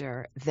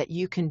character, that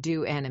you can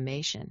do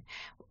animation.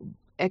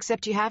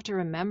 Except you have to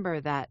remember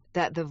that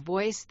the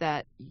voice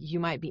that you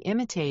might be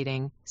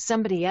imitating,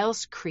 somebody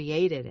else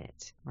created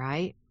it,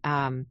 right?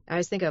 I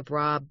always think of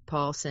Rob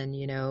Paulsen,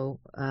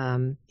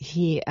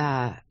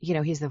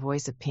 he's the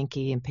voice of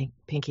Pinky and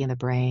Pinky and the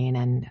Brain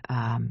and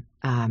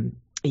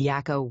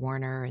Yakko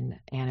Warner and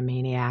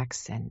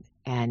Animaniacs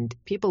and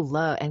people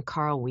love, and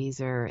Carl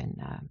Weezer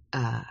and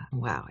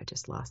wow, I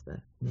just lost the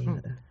name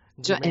of the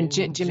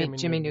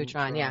Jimmy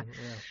Neutron, yeah.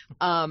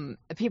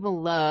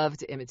 People love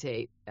to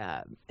imitate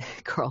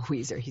Carl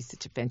Weezer. He's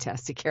such a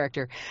fantastic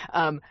character.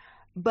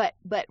 But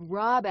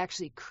Rob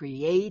actually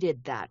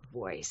created that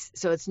voice.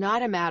 So it's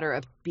not a matter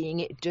of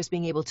being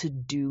able to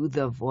do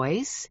the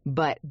voice,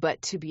 but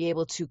to be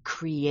able to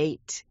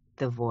create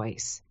the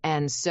voice.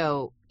 And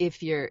so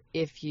if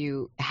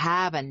you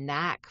have a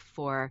knack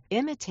for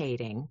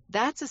imitating,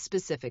 that's a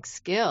specific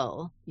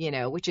skill,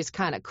 which is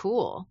kind of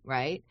cool,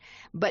 right?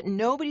 But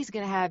nobody's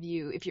going to have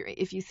you,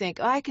 if you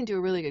think, oh, I can do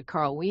a really good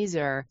Carl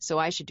Weezer, so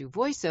I should do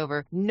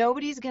voiceover,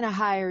 nobody's going to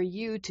hire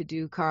you to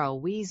do Carl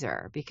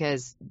Weezer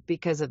because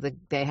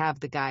they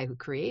have the guy who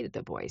created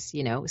the voice,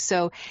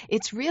 So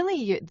it's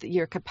really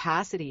your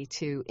capacity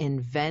to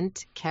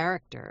invent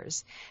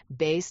characters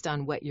based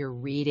on what you're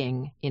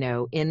reading,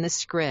 in the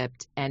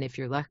script, and if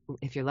you're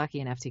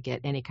lucky enough to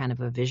get any kind of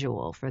a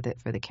visual for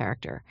the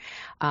character.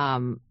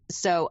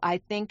 So I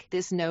think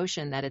this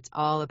notion that it's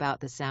all about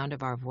the sound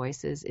of our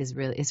voices is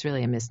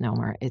really a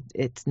misnomer.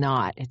 It's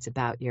not. It's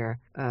about your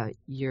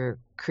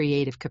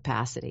creative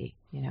capacity,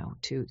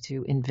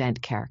 to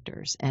invent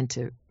characters and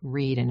to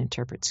read and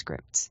interpret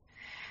scripts.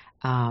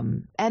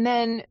 And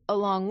then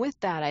along with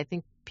that, I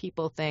think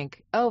people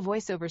think, oh,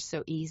 voiceover is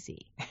so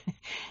easy.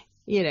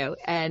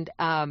 And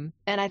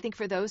I think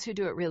for those who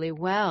do it really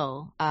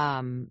well,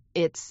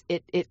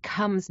 it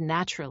comes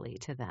naturally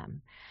to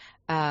them.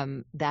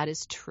 That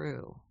is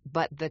true.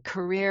 But the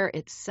career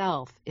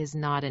itself is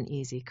not an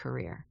easy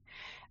career.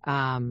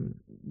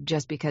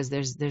 Just because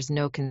there's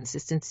no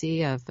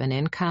consistency of an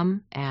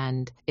income,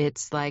 and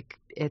it's like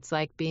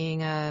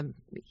being a,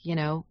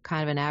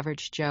 kind of an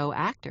average Joe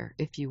actor,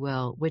 if you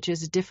will, which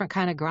is a different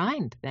kind of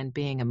grind than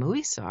being a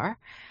movie star.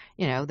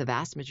 The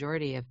vast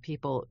majority of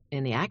people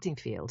in the acting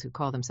field who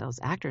call themselves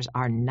actors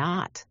are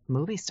not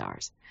movie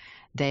stars.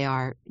 They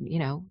are,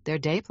 they're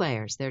day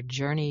players. They're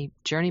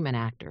journeyman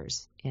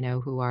actors,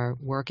 who are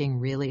working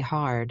really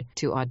hard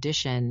to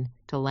audition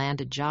to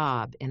land a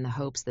job in the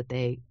hopes that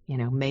they,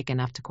 make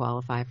enough to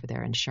qualify for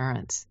their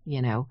insurance,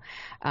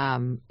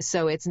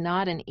 So it's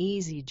not an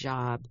easy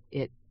job.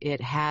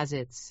 It has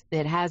its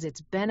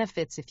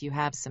benefits if you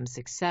have some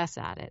success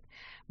at it,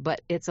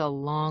 but it's a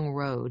long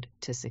road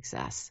to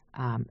success.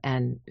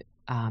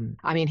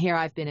 Here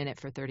I've been in it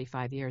for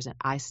 35 years and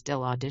I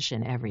still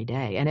audition every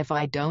day. And if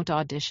I don't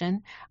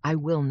audition, I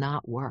will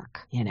not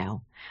work,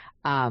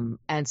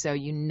 And so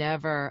you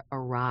never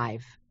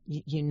arrive.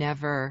 You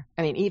never,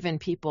 even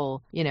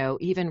people,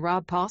 even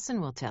Rob Paulsen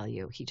will tell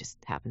you, he just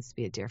happens to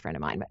be a dear friend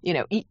of mine, but,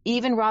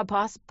 even Rob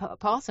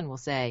Paulsen will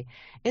say,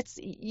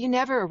 you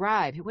never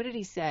arrive. What did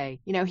he say?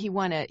 He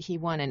won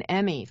an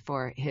Emmy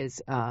for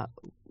his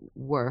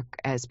work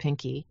as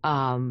Pinky.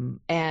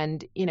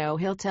 And,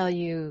 he'll tell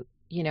you,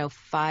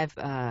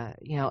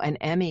 an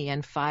Emmy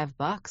and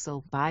 $5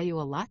 will buy you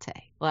a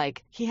latte.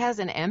 Like, he has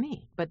an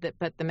Emmy, but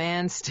the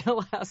man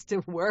still has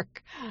to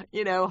work,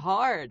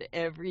 hard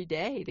every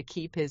day to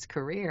keep his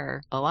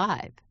career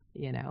alive,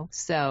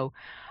 So,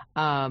 those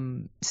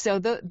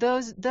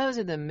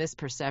are the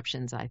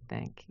misperceptions, I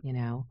think,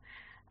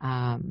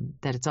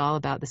 that it's all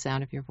about the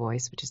sound of your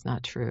voice, which is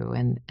not true.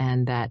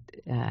 And that,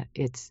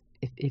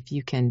 if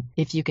you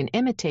can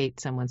imitate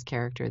someone's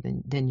character,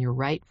 then you're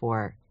right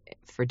for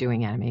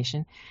doing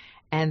animation,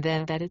 and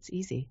then that it's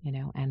easy,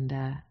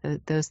 and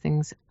those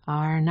things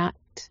are not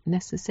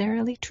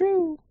necessarily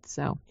true.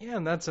 So yeah,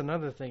 and that's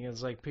another thing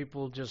is like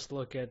people just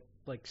look at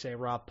like say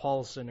Rob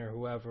Paulsen or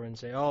whoever and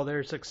say, oh,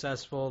 they're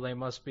successful, they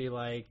must be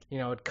like,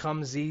 it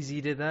comes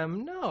easy to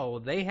them. No,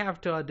 they have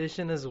to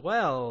audition as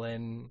well,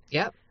 and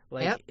yep.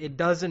 Like, Yep. it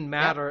doesn't Yep.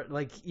 matter.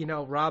 Like,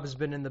 Rob's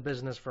been in the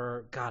business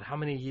for, God, how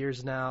many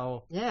years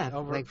now? Yeah,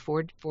 Over, like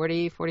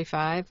 40,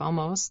 45,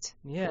 almost.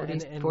 yeah,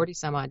 40, and 40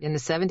 some odd. In the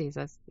 70s,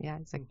 it's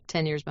like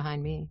 10 years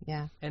behind me.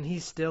 Yeah. and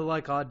he's still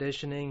like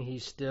auditioning.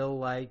 He's still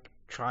like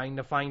trying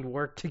to find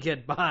work to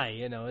get by.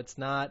 It's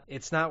not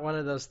one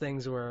of those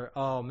things where,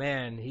 oh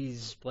man,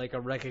 he's like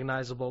a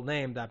recognizable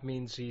name. That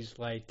means he's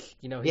like,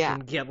 he Yeah.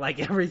 can get like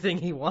everything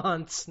he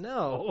wants.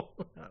 No,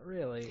 not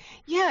really.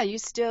 Yeah, you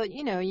still,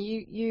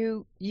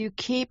 you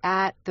keep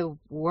at the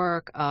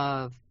work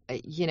of,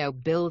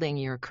 building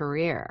your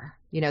career.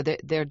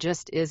 There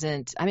just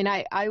isn't. I mean,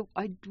 I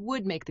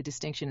would make the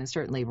distinction, and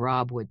certainly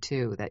Rob would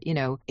too, that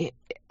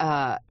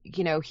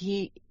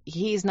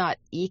he's not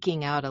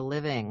eking out a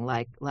living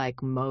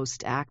like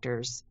most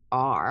actors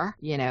are.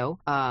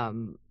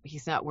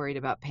 He's not worried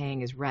about paying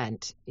his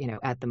rent,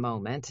 at the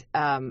moment.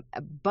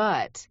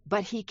 But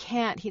he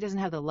can't. He doesn't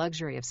have the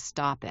luxury of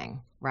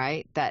stopping.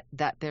 Right?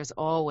 That there's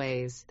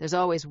always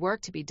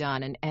work to be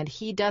done, and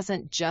he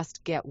doesn't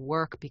just get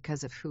work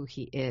because of who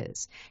he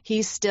is.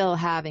 He's still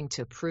having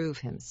to prove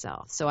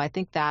himself. So I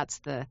think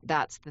that's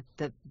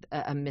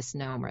a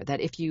misnomer,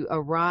 that if you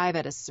arrive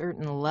at a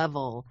certain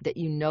level that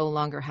you no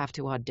longer have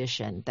to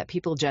audition, that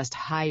people just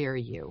hire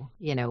you,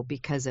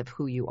 because of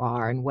who you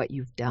are and what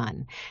you've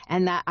done.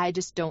 And that, I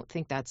just don't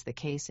think that's the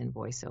case in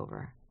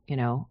voiceover.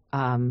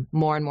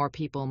 More and more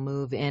people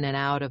move in and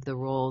out of the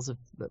roles of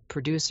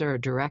producer or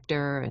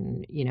director,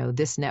 and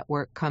this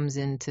network comes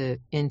into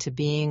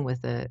being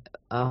with a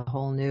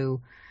whole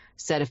new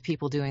set of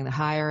people doing the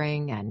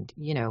hiring, and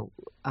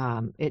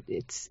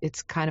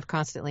it's kind of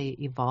constantly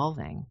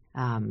evolving.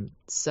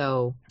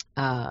 So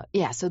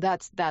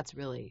that's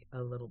really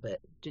a little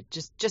bit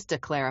just to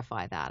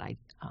clarify that.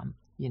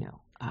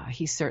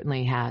 He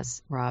certainly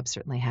has, Rob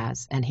certainly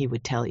has, and he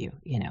would tell you,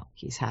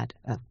 he's had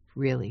a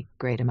really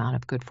great amount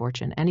of good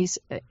fortune, and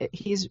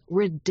he's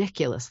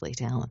ridiculously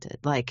talented.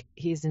 Like,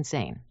 he's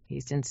insane.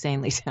 He's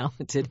insanely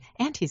talented,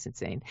 and he's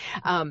insane.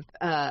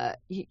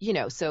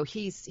 So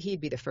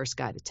he'd be the first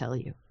guy to tell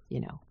you,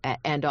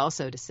 and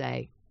also to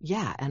say,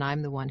 yeah, and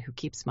I'm the one who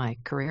keeps my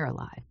career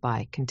alive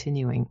by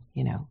continuing,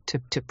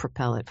 to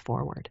propel it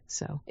forward.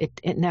 So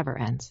it never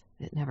ends.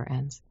 It never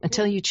ends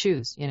until you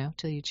choose,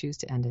 till you choose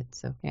to end it.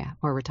 So yeah,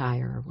 or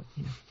retire, or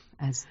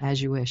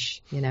as you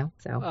wish,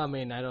 So I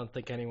mean, I don't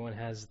think anyone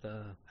has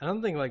I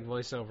don't think like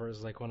voiceover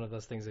is like one of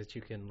those things that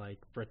you can like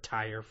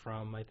retire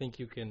from. I think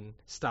you can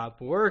stop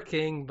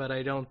working, but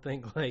I don't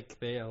think like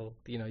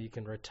you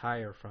can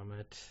retire from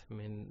it. I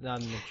mean,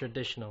 not in the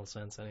traditional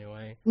sense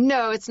anyway.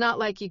 No, it's not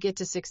like you get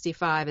to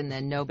 65 and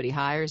then nobody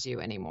hires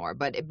you anymore,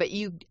 but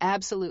you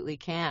absolutely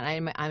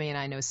can. I mean,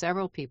 I know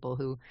several people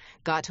who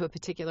got to a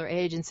particular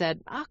age and said,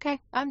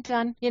 okay, I'm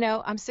done.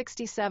 I'm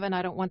 67.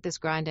 I don't want this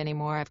grind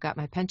anymore. I've got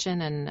my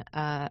pension, and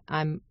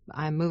I'm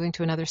moving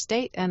to another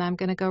state, and I'm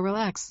going to go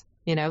relax.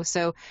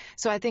 So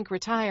I think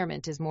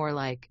retirement is more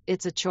like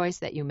it's a choice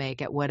that you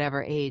make at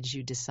whatever age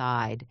you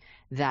decide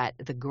that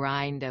the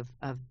grind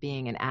of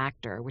being an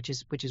actor, which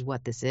is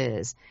what this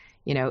is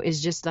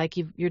just like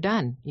you're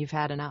done. You've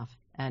had enough,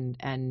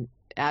 and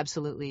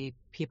absolutely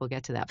people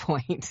get to that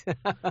point.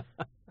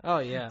 Oh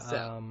yeah.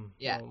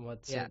 Yeah.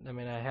 What's it? I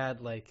mean, I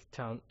had like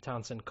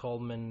Townsend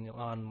Coleman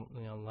on,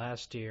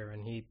 last year,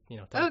 and he,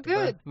 talked good.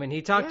 about. I mean,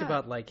 he talked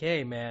about like,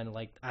 hey man,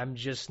 like I'm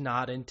just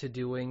not into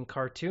doing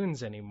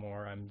cartoons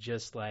anymore. I'm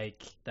just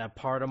like that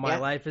part of my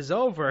life is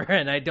over,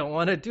 and I don't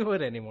want to do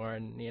it anymore.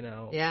 And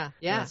Yeah.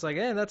 and it's like,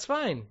 hey, that's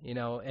fine,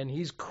 And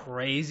he's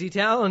crazy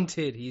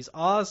talented. He's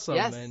awesome.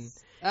 Yes.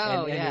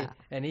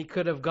 And he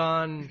could have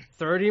gone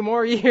 30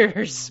 more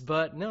years,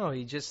 but no,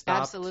 he just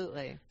stopped.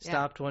 Absolutely.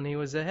 Stopped when he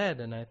was ahead,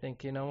 and I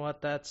think,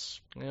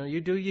 that's,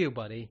 you do you,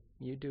 buddy.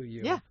 You do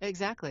you. Yeah,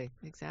 exactly.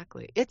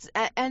 It's,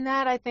 and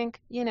that, I think,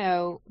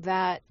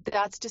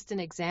 that's just an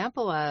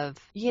example of,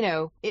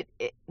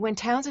 when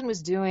Townsend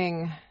was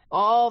doing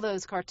all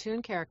those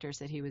cartoon characters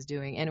that he was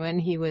doing, and when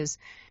he was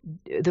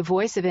the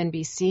voice of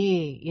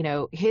NBC,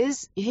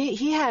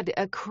 he had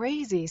a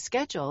crazy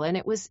schedule, and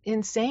it was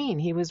insane.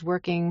 He was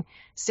working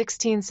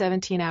 16,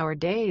 17-hour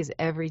days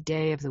every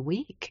day of the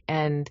week,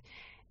 and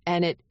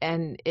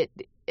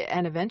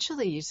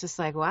eventually you're just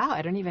like, wow,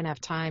 I don't even have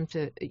time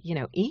to,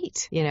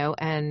 eat,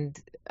 and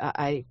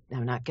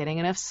I'm not getting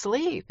enough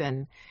sleep.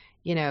 And,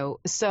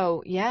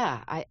 so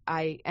yeah,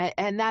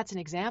 and that's an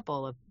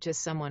example of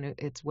just someone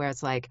where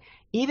it's like,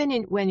 even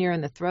when you're in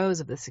the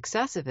throes of the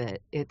success of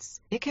it, it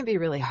can be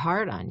really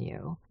hard on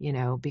you,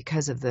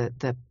 because of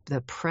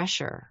the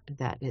pressure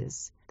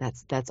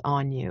that's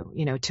on you,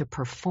 to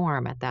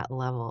perform at that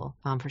level,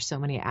 for so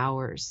many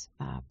hours,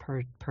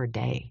 per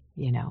day,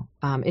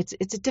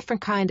 it's a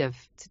different kind of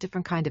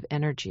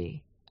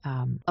energy.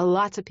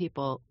 Lots of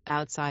people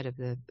outside of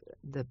the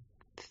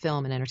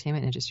film and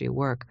entertainment industry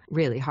work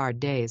really hard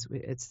days.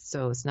 It's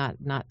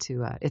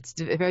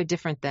very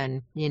different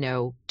than,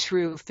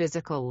 true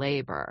physical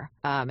labor.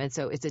 And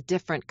so it's a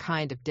different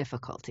kind of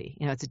difficulty,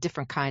 it's a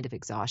different kind of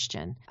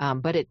exhaustion.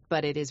 But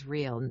it is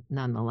real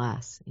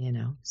nonetheless,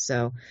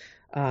 So,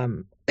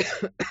 um,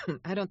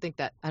 I don't think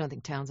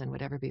Townsend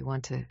would ever be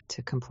one to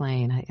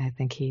complain. I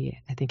think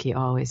he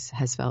always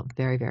has felt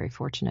very, very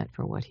fortunate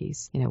for what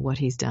he's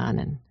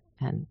done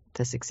and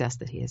the success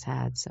that he has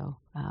had. So,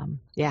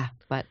 yeah,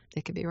 but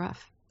it could be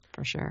rough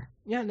for sure.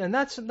 Yeah, and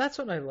that's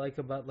what I like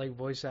about like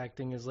voice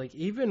acting is like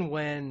even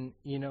when,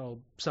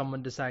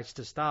 someone decides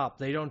to stop,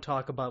 they don't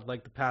talk about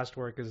like the past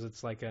work as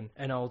it's like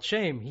an old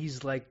shame.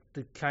 He's like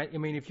the kind, I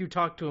mean, if you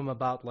talk to him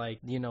about like,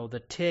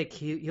 The Tick,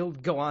 he'll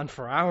go on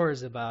for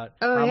hours about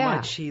how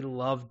much he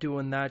loved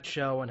doing that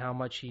show and how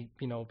much he,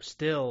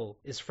 still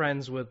is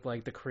friends with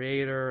like the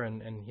creator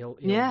and he'll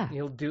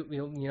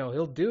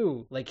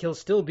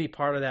still be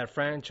part of that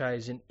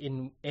franchise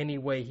in any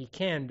way he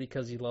can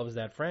because he loves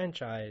that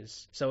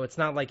franchise. So it's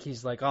not like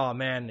he's like, oh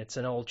man, it's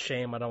an old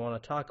shame, I don't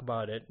want to talk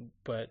about it.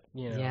 But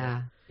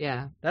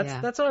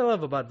that's what I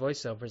love about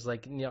voiceovers.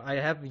 Like, I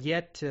have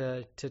yet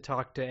to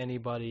talk to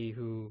anybody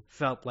who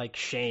felt like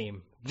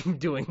shame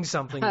doing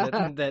something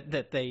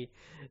that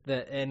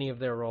any of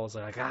their roles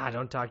are like,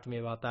 don't talk to me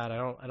about that. I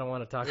don't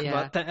want to talk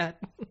about that.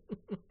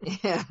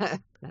 Yeah,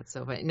 that's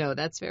so funny. No,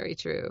 that's very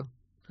true.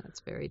 That's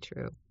very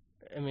true.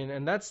 I mean,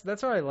 and that's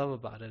what I love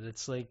about it.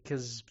 It's like,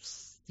 because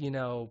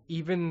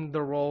even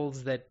the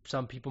roles that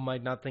some people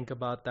might not think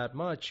about that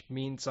much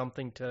mean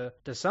something to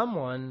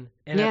someone.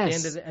 And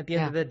at the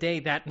end of the day,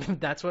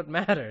 that's what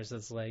matters.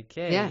 It's like,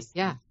 hey,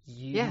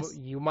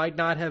 you might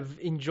not have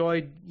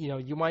enjoyed,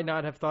 you might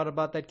not have thought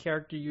about that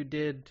character you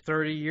did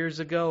 30 years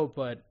ago,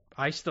 but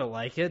I still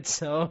like it.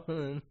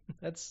 So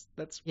that's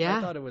I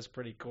thought it was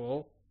pretty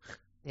cool.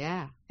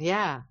 Yeah.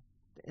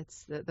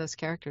 It's those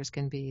characters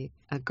can be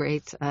a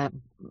great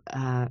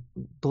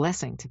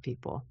blessing to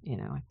people,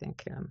 I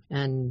think,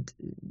 and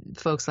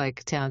folks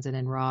like Townsend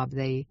and Rob,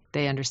 they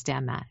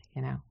understand that,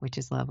 which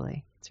is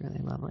lovely. It's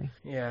really lovely.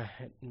 Yeah,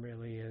 it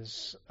really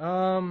is.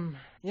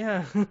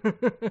 Yeah,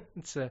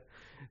 it's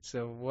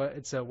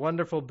a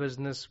wonderful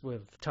business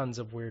with tons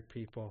of weird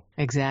people.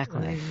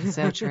 Exactly.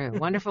 So true.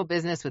 Wonderful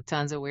business with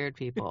tons of weird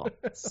people.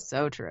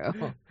 So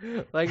true.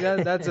 Like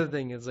that's the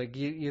thing. It's like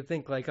you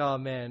think like, oh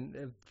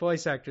man,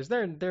 voice actors,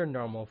 they're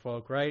normal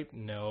folk, right?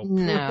 No,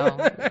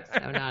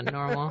 so not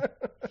normal.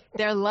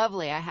 They're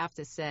lovely, I have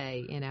to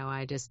say.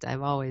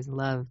 I've always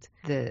loved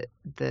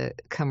the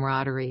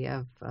camaraderie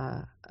of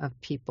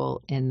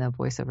people in the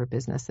voiceover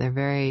business. They're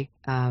very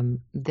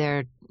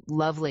they're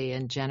lovely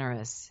and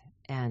generous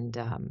and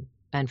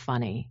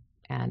funny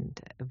and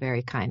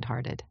very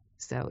kind-hearted.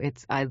 So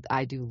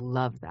I do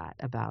love that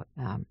about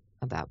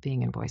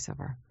being in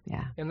voiceover.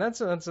 Yeah. And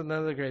that's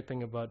another great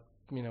thing about,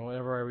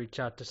 whenever I reach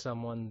out to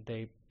someone,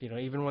 they,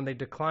 even when they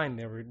decline,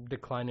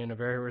 decline in a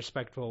very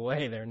respectful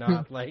way. They're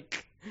not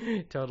like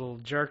total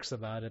jerks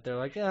about it. They're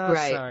like,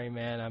 sorry,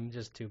 man, I'm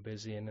just too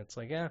busy. And it's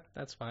like, yeah,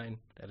 that's fine.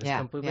 That is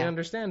completely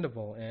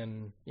understandable.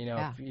 And,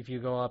 if you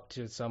go up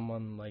to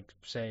someone like,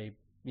 say,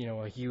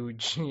 a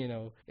huge,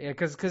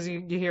 because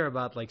you hear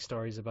about like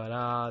stories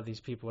about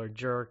these people are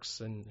jerks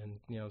and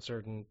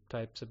certain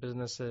types of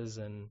businesses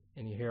and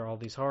you hear all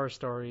these horror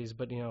stories,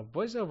 but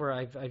voiceover,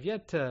 I've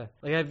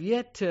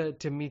yet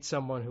to meet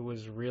someone who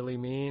was really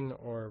mean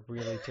or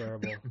really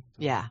terrible.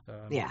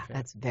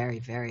 That's very,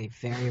 very,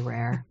 very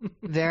rare.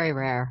 Very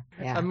rare.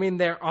 Yeah. I mean,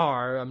 there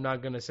are. I'm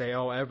not gonna say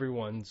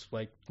everyone's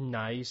like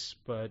nice,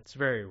 but it's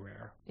very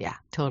rare. Yeah,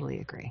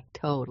 totally agree.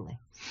 Totally.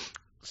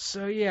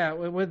 So yeah,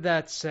 with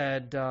that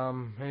said,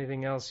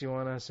 anything else you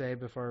want to say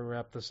before we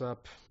wrap this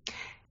up?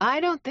 I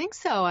don't think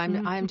so.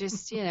 I'm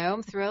just,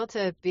 I'm thrilled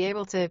to be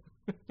able to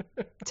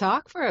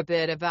talk for a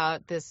bit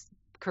about this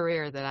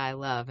career that I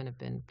love and have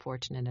been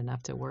fortunate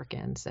enough to work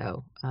in.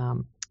 So,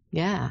 and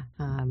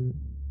I'm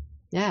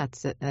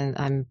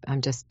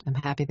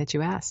happy that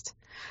you asked.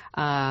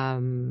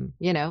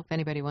 If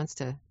anybody wants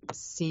to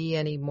see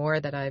any more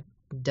that I've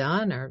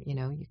done, or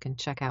you can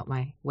check out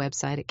my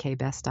website at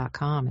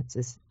kbest.com. It's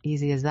as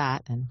easy as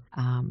that. And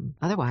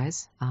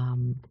otherwise,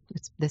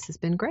 this has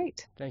been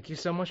great. Thank you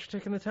so much for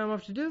taking the time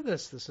off to do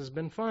this. This has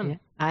been fun.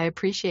 I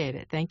appreciate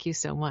it. Thank you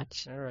so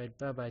much. All right,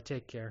 bye-bye.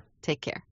 Take care. Take care.